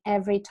person and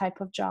every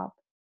type of job.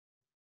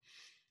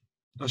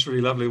 That's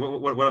really lovely.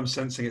 What I'm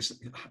sensing is,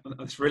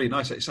 it's really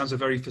nice. It sounds a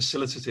very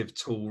facilitative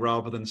tool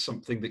rather than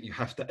something that you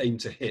have to aim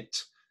to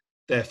hit.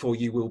 Therefore,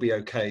 you will be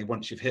okay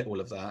once you've hit all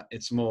of that.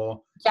 It's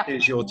more,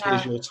 here's your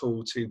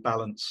tool to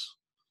balance.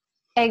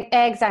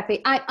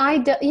 Exactly.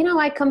 You know,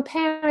 I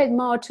compare it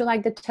more to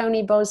like the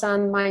Tony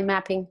Buzan mind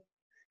mapping.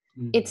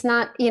 It's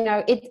not, you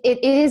know, it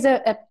is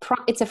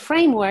it's a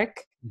framework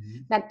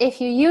that if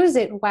you use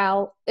it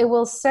well, it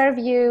will serve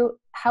you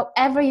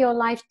however your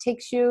life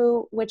takes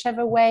you,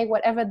 whichever way,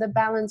 whatever the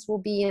balance will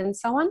be, and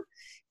so on.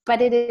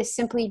 But it is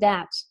simply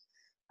that.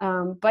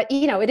 But,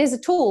 you know, it is a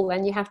tool,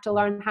 and you have to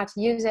learn how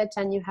to use it,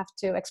 and you have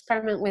to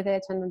experiment with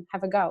it and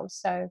have a go.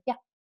 So, yeah.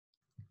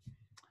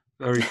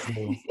 Very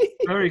cool.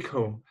 Very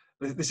cool.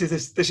 This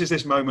is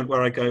this moment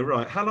where I go,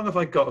 right, how long have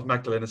I got of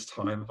Magdalena's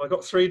time? Have I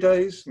got 3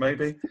 days,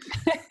 maybe?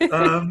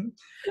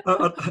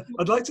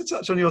 I'd like to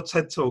touch on your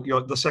TED Talk,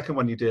 the second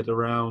one you did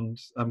around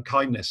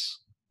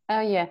kindness.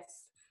 Oh, yes.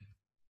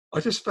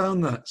 I just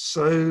found that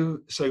so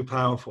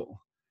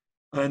powerful.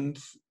 And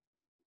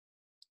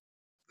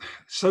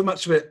so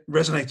much of it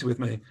resonated with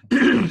me.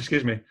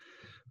 Excuse me.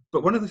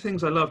 But one of the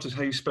things I loved is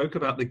how you spoke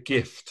about the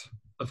gift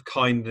of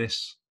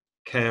kindness,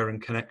 care, and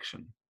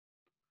connection.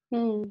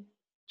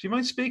 Do you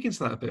mind speaking to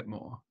that a bit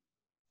more?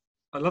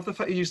 I love the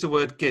fact you used the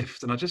word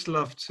gift, and I just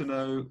love to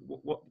know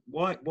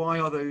why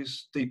are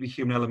those deeply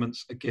human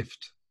elements a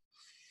gift?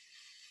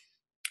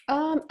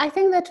 I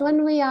think that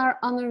when we are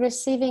on the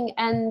receiving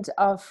end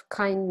of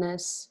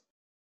kindness,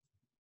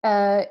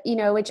 you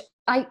know, which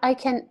I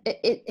can,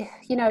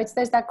 you know,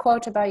 there's that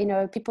quote about, you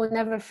know, people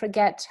never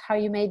forget how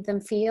you made them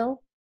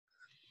feel.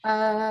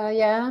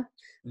 Yeah.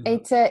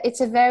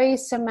 It's a very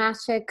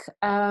somatic,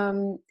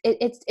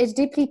 it's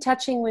deeply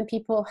touching when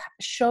people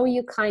show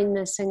you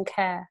kindness and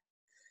care.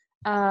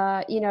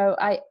 You know,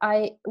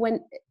 when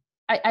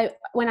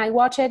I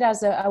watch it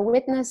as a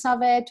witness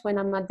of it, when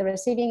I'm at the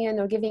receiving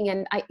end or giving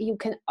end, you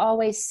can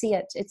always see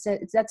it.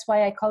 That's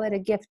why I call it a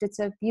gift. It's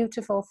a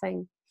beautiful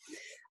thing.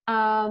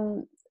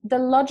 The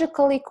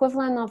logical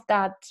equivalent of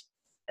that,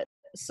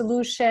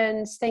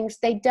 solutions, things,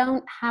 they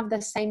don't have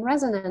the same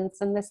resonance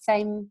and the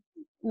same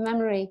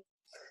memory.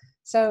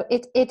 So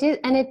it is,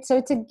 and it's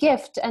a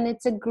gift, and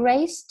it's a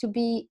grace to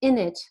be in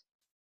it.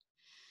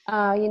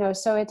 You know,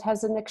 so it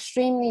has an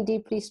extremely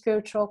deeply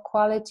spiritual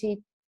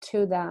quality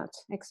to that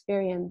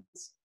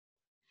experience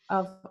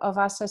of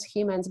us as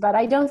humans. But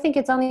I don't think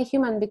it's only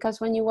human, because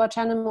when you watch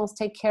animals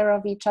take care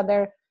of each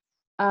other,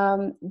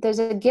 there's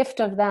a gift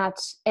of that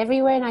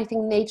everywhere, and I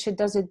think nature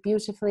does it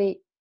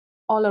beautifully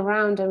all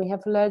around, and we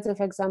have loads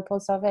of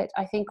examples of it.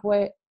 I think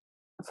we're,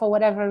 for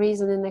whatever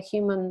reason, in the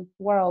human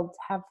world,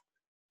 have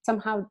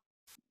somehow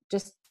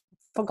just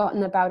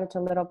forgotten about it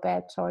a little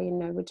bit, or, you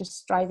know, we're just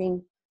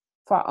striving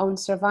for our own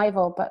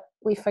survival, but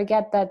we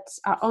forget that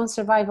our own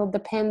survival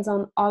depends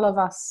on all of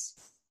us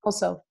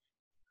also.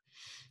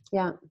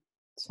 Yeah.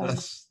 So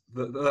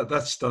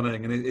that's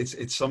stunning, and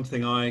it's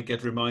something I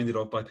get reminded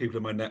of by people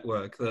in my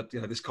network, that,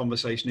 you know, this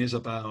conversation is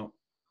about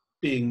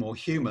being more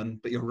human,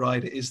 but you're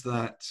right, it is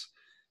that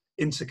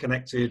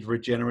interconnected,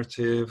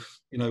 regenerative,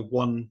 you know,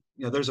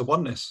 there's a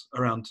oneness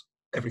around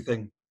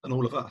everything and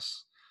all of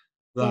us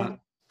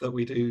that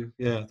we do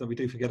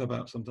forget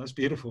about sometimes.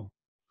 Beautiful.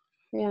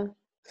 Yeah.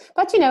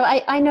 But, you know,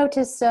 I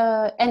notice,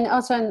 and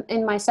also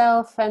in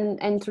myself,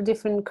 and through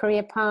different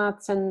career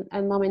paths and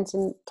moments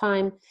in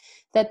time,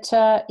 that,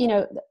 you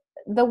know,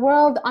 the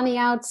world on the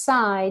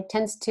outside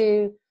tends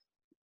to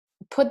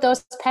put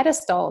those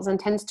pedestals and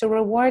tends to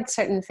reward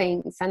certain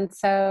things. And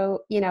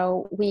so,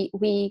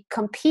 we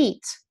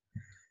compete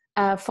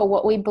for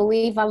what we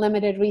believe are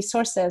limited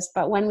resources.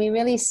 But when we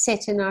really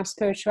sit in our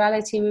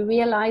spirituality, we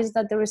realize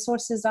that the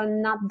resources are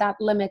not that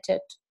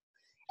limited.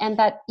 And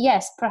that,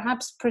 yes,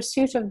 perhaps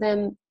pursuit of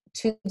them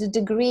to the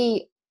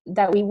degree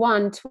that we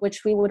want,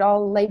 which we would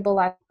all label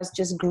as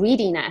just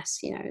greediness,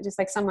 just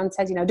like someone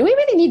said, do we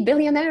really need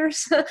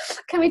billionaires?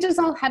 Can we just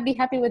all be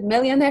happy with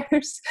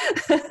millionaires?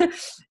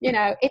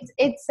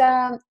 It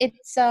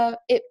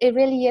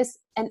really is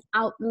an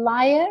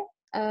outlier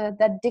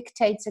that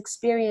dictates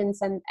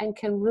experience and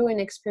can ruin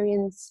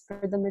experience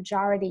for the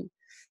majority.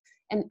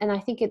 And I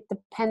think it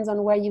depends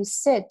on where you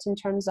sit in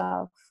terms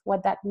of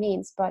what that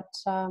means. But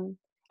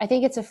I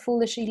think it's a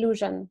foolish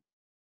illusion.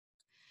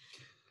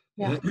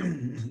 Yeah.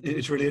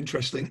 It's really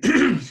interesting.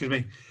 Excuse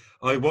me.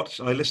 I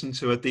listened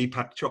to a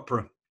Deepak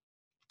Chopra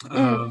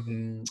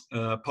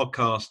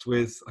podcast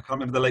with, I can't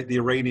remember the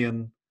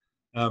Iranian,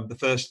 the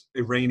first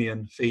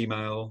Iranian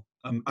female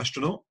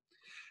astronaut.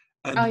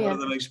 And one of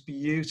the most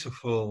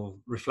beautiful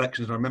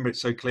reflections, I remember it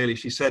so clearly,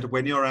 she said,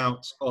 when you're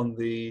out on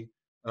the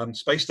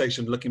space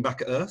station looking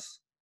back at Earth,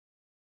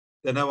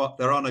 there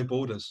are no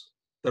borders,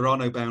 there are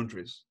no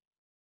boundaries.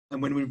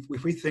 And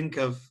if we think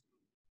of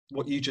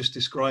what you just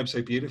described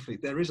so beautifully,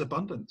 there is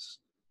abundance.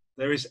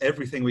 There is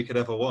everything we could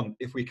ever want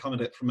if we come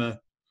at it from a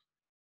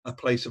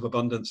place of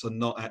abundance and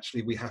not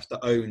actually we have to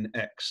own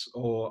X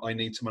or I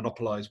need to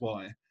monopolize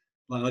Y.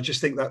 Like, I just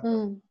think that,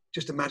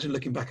 just imagine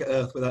looking back at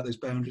Earth without those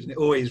boundaries, and it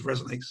always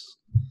resonates.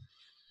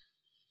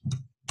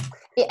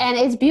 And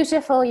it's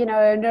beautiful,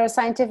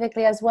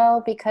 neuroscientifically as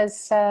well,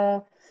 because,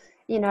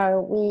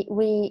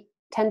 we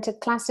tend to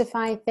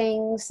classify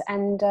things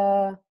and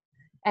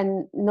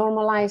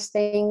normalize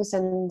things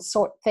and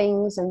sort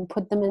things and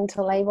put them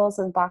into labels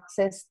and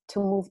boxes to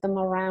move them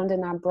around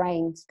in our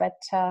brains.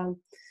 But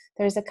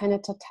there's a kind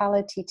of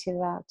totality to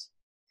that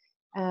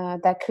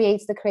that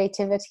creates the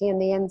creativity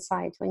and the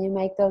insight when you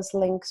make those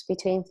links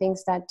between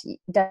things that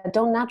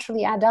don't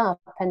naturally add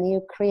up, and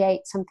you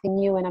create something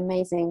new and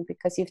amazing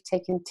because you've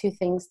taken two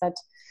things that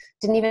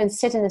didn't even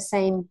sit in the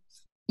same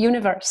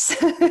universe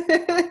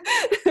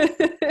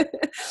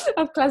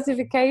of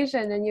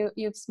classification, and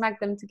you've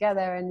smacked them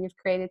together and you've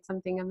created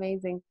something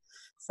amazing.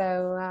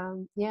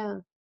 So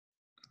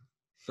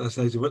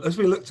Fascinating. Well, as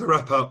we look to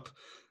wrap up,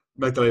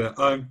 Magdalena,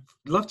 I'd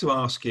love to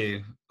ask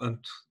you, and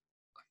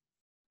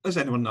as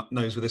anyone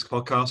knows with this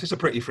podcast, it's a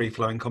pretty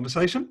free-flowing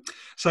conversation.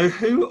 So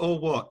who or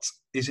what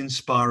is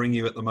inspiring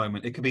you at the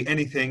moment? It could be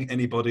anything,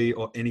 anybody,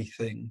 or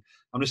anything.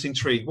 I'm just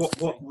intrigued.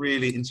 What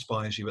really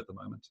inspires you at the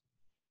moment?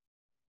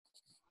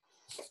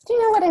 Do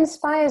you know what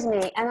inspires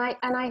me? And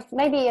I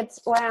maybe it's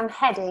where I'm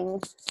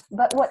heading,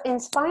 but what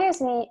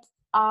inspires me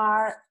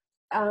are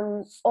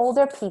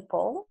older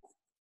people.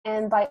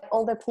 And by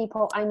older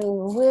people, I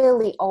mean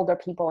really older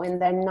people in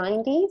their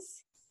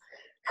 90s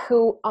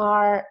who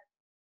are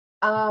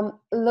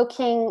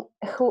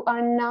who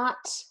are not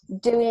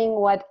doing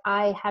what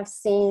I have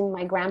seen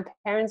my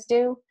grandparents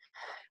do.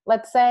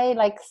 Let's say,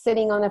 like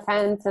sitting on a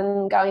fence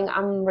and going,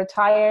 I'm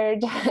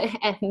retired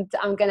and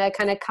I'm going to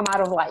kind of come out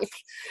of life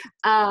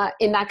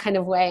in that kind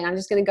of way. And I'm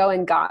just going to go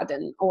and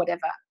garden or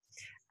whatever.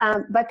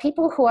 But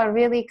people who are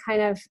really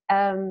kind of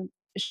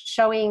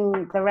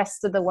showing the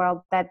rest of the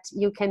world that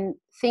you can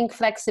think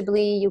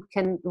flexibly, you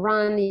can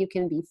run, you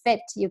can be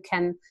fit, you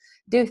can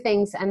do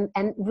things, and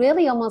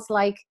really almost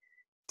like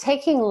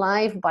taking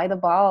life by the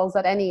balls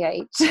at any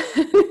age.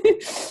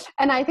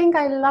 And I think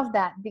I love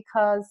that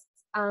because,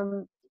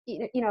 from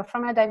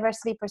a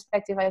diversity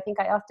perspective, I think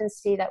I often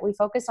see that we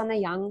focus on the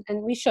young,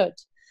 and we should.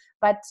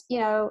 But,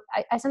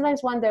 I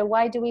sometimes wonder,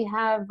 why do we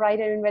have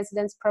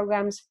writer-in-residence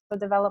programs for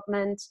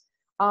development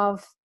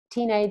of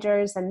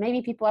teenagers and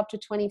maybe people up to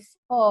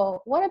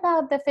 24? What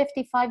about the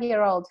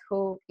 55-year-old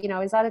who,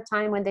 is at a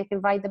time when they can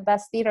write the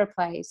best theater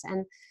plays?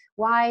 And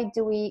why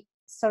do we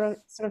sort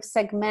of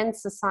segment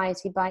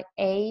society by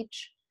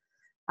age?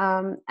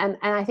 And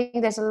I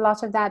think there's a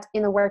lot of that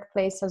in the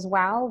workplace as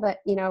well, that,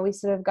 we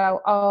sort of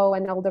go, oh,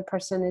 an older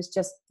person is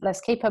just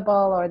less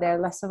capable, or they're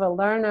less of a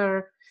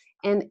learner.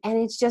 And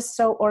it's just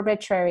so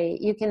arbitrary.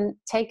 You can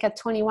take a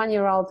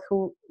 21-year-old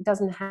who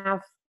doesn't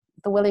have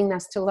the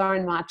willingness to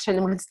learn much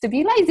and wants to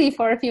be lazy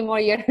for a few more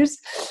years.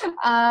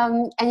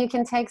 And you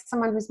can take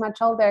someone who's much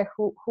older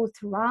who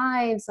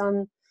thrives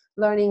on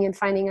learning and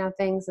finding out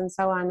things and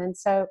so on. And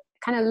so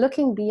kind of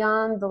looking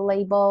beyond the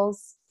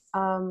labels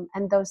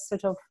and those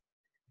sort of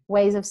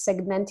ways of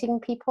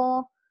segmenting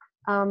people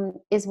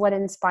is what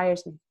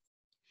inspires me.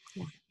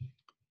 Yeah.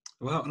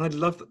 Wow, and I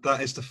love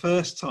that it's the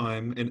first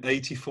time in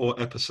 84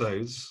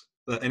 episodes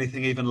that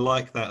anything even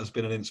like that has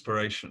been an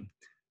inspiration.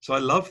 So I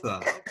love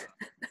that.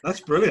 That's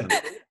brilliant.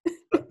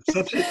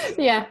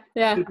 Yeah.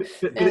 But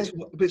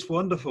it's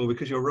wonderful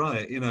because you're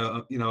right.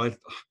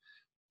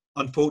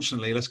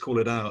 Unfortunately, let's call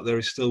it out, there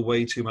is still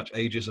way too much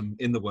ageism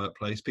in the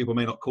workplace. People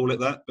may not call it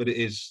that, but it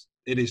is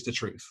the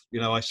truth.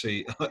 I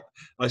see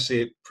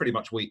it pretty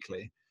much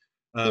weekly.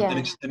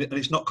 And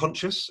it's not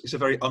conscious. It's a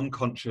very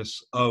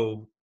unconscious,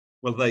 oh,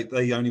 well,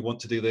 they only want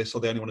to do this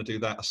or they only want to do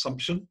that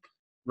assumption,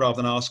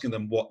 rather than asking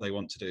them what they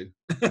want to do.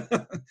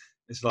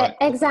 It's like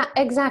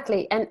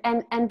Exactly.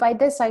 And by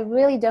this I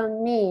really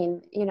don't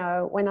mean, you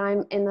know, when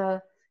I'm in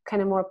a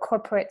kind of more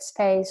corporate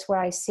space where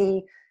I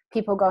see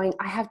people going,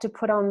 I have to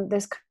put on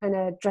this kind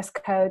of dress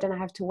code and I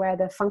have to wear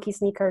the funky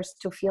sneakers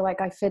to feel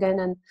like I fit in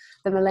and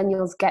the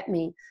millennials get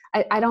me.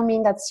 I don't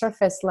mean that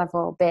surface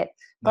level bit,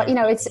 but you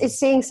know, it's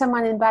seeing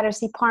someone in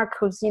Battersea Park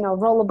who's, you know,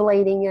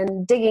 rollerblading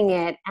and digging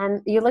it,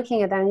 and you're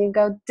looking at them and you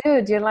go,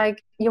 dude, you're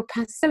like, you're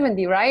past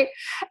 70, right?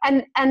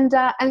 And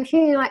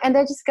feeling like, and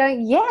they're just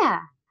going,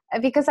 yeah,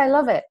 because I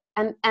love it.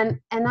 And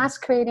us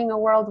creating a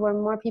world where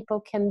more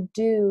people can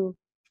do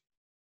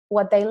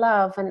what they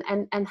love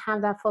and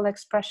have that full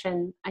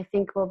expression, I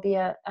think will be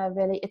a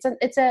really, it's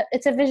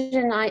a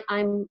vision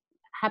I'm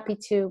happy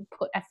to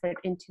put effort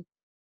into.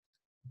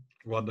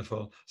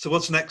 Wonderful. So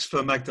what's next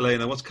for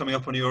Magdalena? What's coming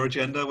up on your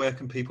agenda? Where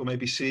can people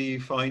maybe see you,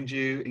 find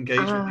you,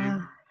 engage with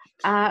you?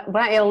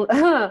 Well,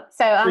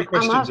 so I'm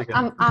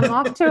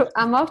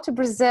off to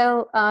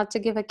Brazil to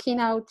give a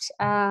keynote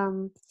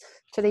to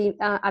the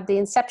at the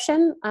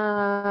Inception,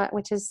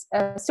 which is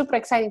super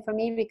exciting for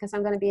me because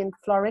I'm going to be in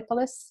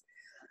Floripolis,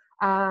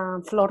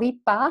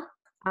 Floripa,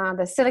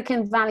 the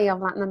Silicon Valley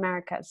of Latin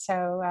America.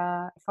 So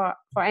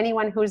for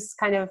anyone who's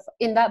kind of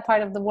in that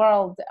part of the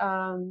world,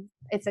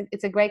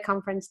 it's a great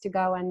conference to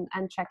go and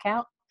check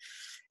out.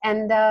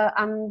 And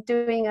I'm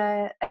doing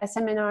a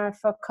seminar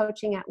for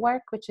Coaching at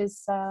Work, which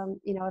is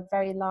you know, a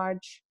very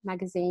large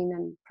magazine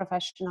and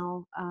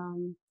professional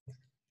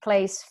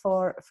place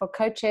for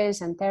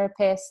coaches and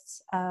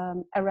therapists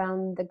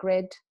around the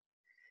grid.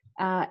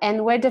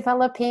 And we're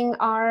developing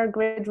our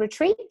grid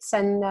retreats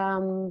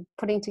and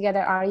putting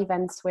together our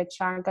events, which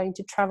are going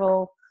to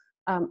travel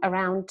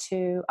around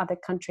to other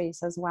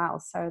countries as well.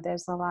 So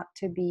there's a lot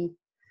to be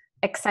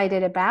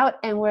excited about.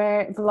 And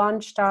we've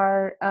launched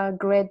our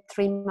grid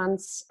 3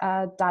 months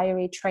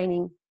diary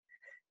training,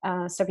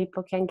 so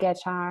people can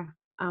get our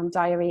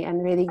diary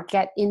and really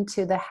get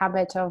into the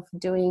habit of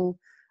doing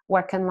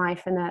work and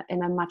life in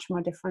a much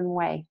more different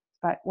way.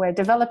 But we're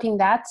developing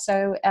that,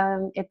 so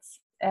it's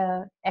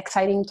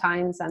exciting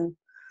times, and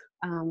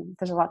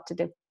there's a lot to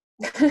do.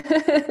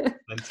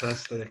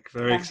 Fantastic,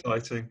 very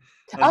exciting.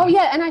 Oh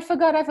yeah, and I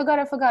forgot. I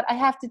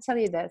have to tell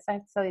you this.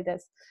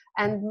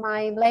 And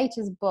my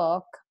latest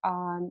book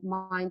on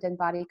mind and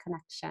body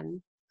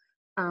connection,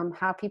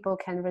 how people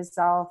can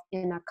resolve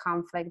inner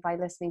conflict by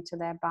listening to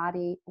their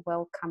body,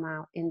 will come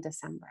out in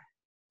December.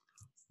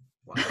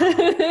 Wow.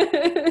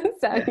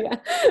 So yeah,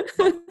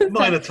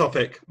 minor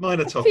topic.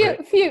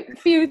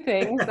 Few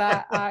things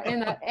that are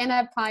in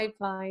a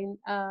pipeline,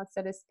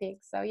 so to speak.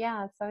 So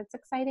yeah, so it's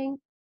exciting.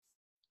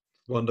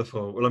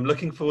 Wonderful. Well, I'm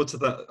looking forward to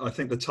that. I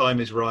think the time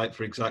is right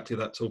for exactly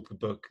that type of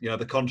book. Yeah,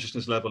 the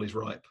consciousness level is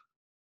ripe,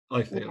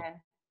 I feel.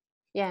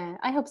 Yeah,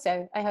 I hope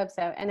so.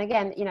 And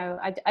again, you know,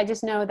 I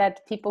just know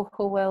that people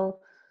who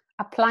will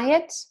apply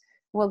it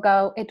will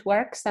go, it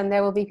works, and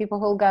there will be people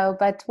who'll go,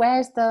 but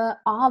where's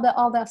all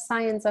the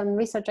science and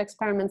research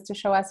experiments to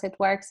show us it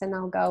works? And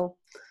I'll go,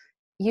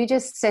 you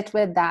just sit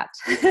with that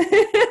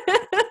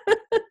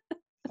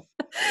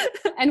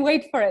and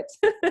wait for it.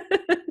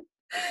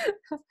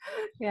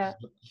 Yeah.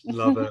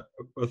 Love it.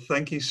 Well,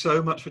 thank you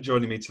so much for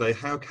joining me today.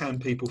 How can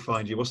people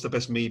find you? What's the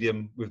best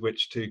medium with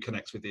which to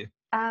connect with you?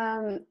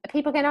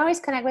 People can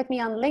always connect with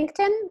me on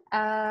LinkedIn,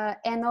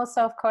 and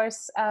also, of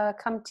course,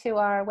 come to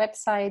our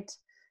website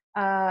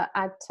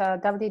at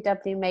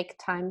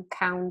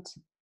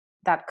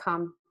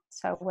www.maketimecount.com.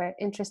 So we're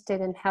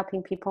interested in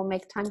helping people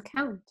make time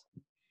count.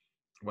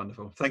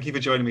 Wonderful. Thank you for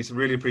joining me. So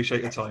really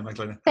appreciate your time,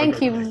 Magdalena.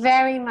 Thank you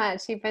very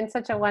much. You've been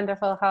such a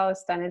wonderful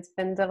host, and it's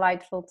been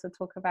delightful to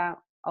talk about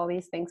all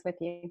these things with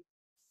you.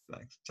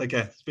 Thanks. Take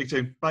care. Speak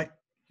soon. Bye.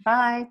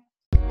 Bye.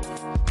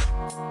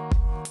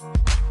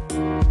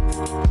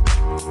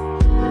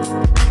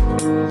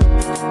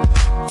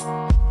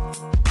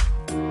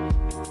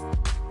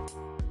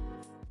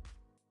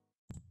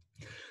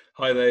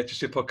 Hi there,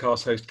 just your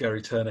podcast host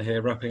Gary Turner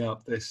here, wrapping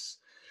up this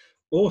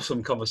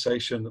awesome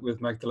conversation with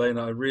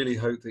Magdalena. I really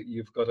hope that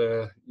you've got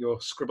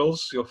your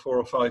scribbles, your 4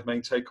 or 5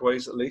 main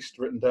takeaways at least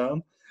written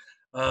down.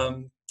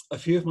 A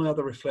few of my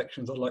other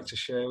reflections I'd like to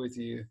share with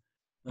you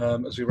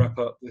as we wrap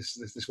up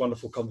this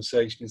wonderful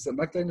conversation is that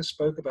Magdalena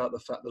spoke about the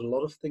fact that a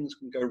lot of things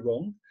can go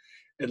wrong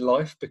in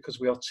life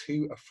because we are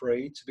too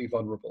afraid to be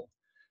vulnerable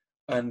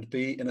and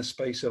be in a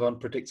space of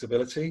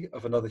unpredictability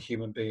of another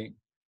human being.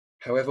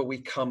 However, we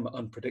come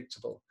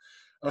unpredictable.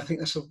 And I think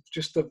that's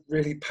just a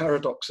really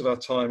paradox of our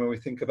time when we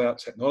think about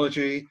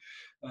technology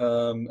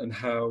and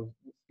how,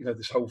 you know,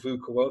 this whole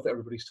VUCA world that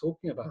everybody's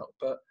talking about.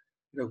 But,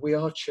 you know, we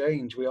are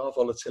change, we are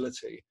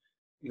volatility.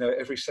 You know,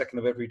 every second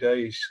of every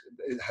day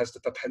it has the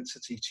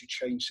propensity to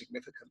change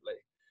significantly.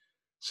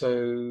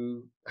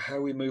 So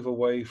how we move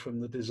away from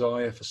the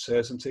desire for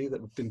certainty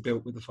that have been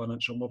built with the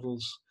financial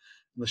models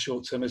and the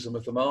short-termism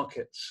of the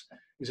markets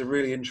is a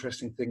really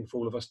interesting thing for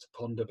all of us to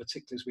ponder,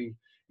 particularly as we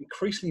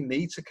increasingly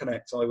need to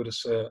connect, I would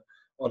assert,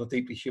 on a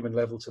deeply human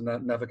level to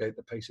navigate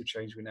the pace of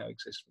change we now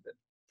exist within.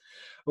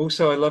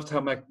 Also, I loved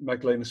how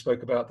Magdalena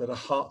spoke about that a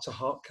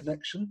heart-to-heart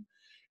connection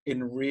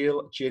in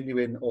real,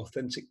 genuine,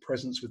 authentic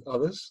presence with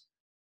others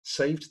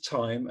saved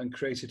time and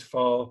created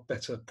far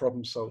better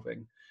problem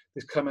solving.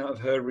 This came out of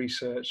her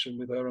research and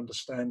with her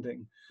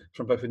understanding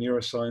from both a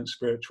neuroscience,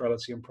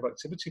 spirituality, and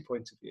productivity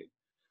point of view.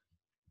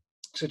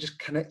 So just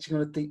connecting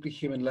on a deeply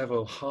human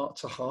level, heart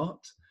to heart,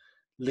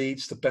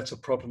 leads to better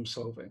problem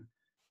solving.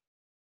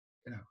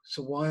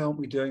 So why aren't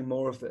we doing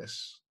more of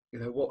this?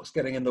 What's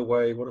getting in the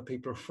way? What are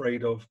people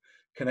afraid of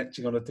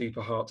connecting on a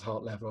deeper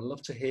heart-to-heart level? I'd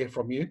love to hear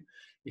from you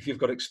if you've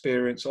got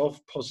experience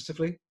of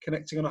positively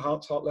connecting on a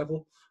heart-to-heart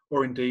level,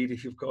 or indeed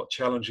if you've got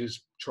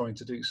challenges trying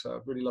to do so.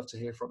 I'd really love to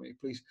hear from you.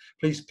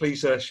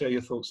 Please share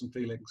your thoughts and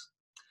feelings.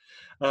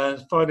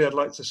 Finally, I'd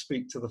like to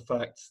speak to the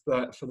fact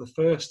that for the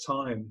first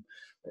time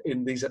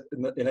in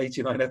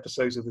 89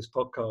 episodes of this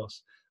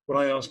podcast, when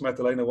I asked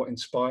Magdalena what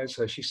inspires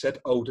her, she said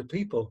older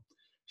people.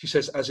 She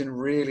says, as in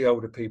really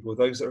older people,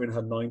 those that are in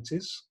her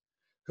 90s,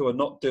 who are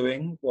not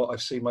doing what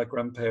I've seen my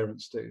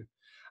grandparents do.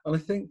 And I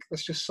think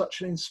that's just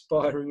such an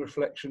inspiring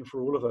reflection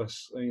for all of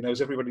us,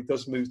 as everybody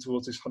does move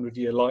towards this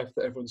 100-year life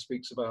that everyone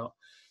speaks about,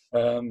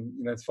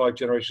 5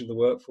 generations of the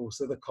workforce,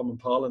 they're the common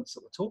parlance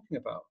that we're talking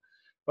about.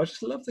 But I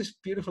just love this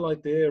beautiful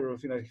idea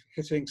of,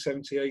 hitting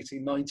 70, 80,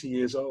 90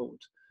 years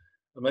old.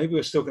 And maybe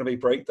we're still going to be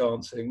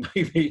breakdancing,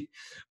 maybe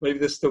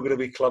they're still going to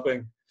be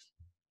clubbing,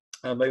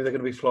 maybe they're going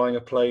to be flying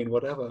a plane,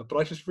 whatever. But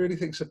I just really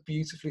think it's a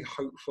beautifully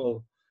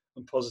hopeful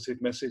and positive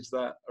message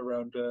that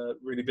around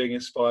really being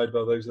inspired by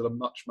those that are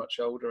much, much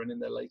older and in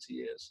their later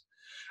years.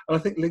 And I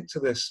think linked to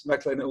this,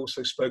 Magdalena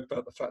also spoke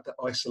about the fact that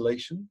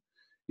isolation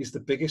is the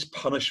biggest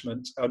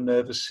punishment our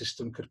nervous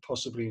system could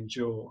possibly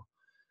endure.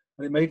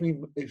 And it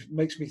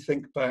makes me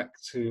think back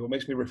to, or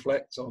makes me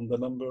reflect on the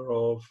number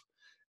of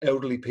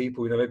elderly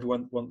people,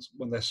 everyone once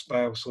when their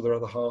spouse or their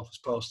other half has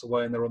passed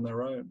away and they're on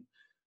their own.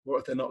 What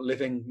if they're not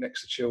living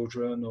next to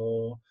children,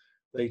 or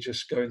they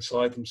just go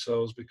inside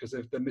themselves because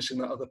they're missing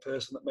that other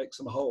person that makes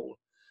them whole?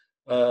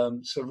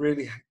 So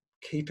really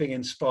keeping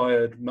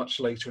inspired much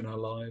later in our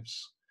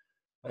lives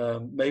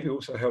maybe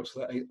also helps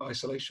with that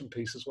isolation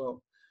piece as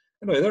well.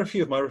 Anyway, there are a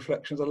few of my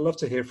reflections. I'd love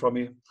to hear from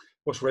you.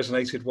 What's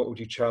resonated? What would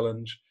you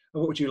challenge?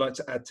 And what would you like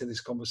to add to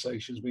these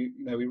conversations? We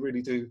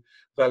really do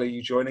value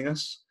you joining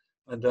us.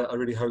 And I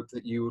really hope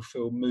that you will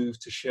feel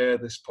moved to share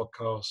this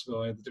podcast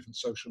via the different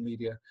social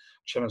media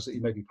channels that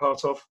you may be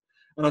part of.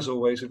 And as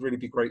always, I'd really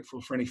be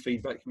grateful for any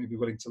feedback you may be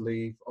willing to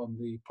leave on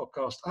the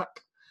podcast app,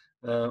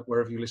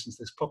 wherever you listen to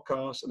this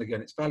podcast. And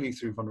again, it's Value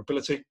Through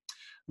Vulnerability.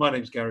 My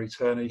name is Gary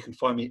Turner. You can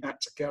find me at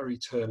Gary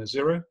Turner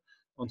 0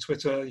 on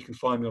Twitter. You can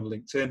find me on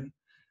LinkedIn.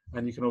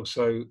 And you can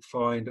also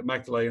find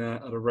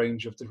Magdalena at a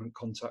range of different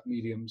contact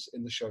mediums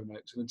in the show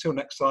notes. And until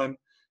next time,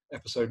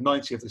 episode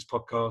 90 of this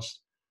podcast,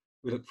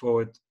 we look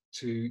forward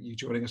to you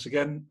joining us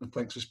again. And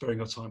thanks for sparing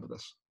your time with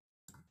us.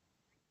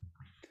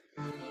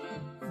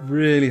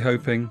 Really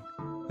hoping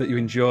that you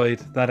enjoyed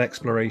that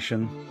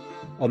exploration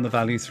on the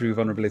Value Through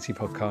Vulnerability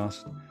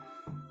podcast.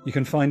 You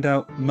can find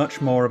out much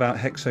more about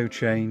Hexo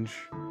Change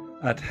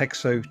at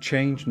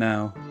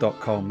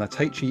hexochange.now.com. That's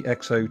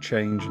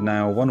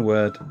HEXOChange.now, one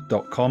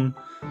word.com.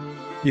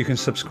 You can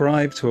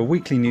subscribe to a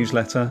weekly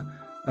newsletter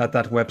at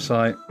that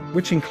website,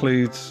 which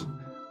includes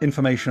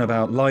information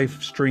about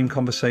live stream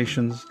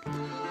conversations,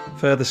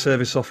 further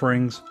service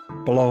offerings,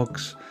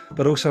 blogs,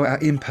 but also our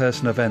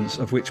in-person events,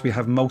 of which we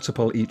have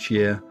multiple each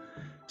year.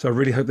 So I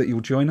really hope that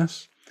you'll join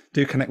us.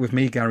 Do connect with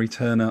me, Gary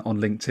Turner, on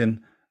LinkedIn,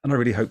 and I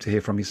really hope to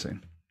hear from you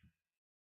soon.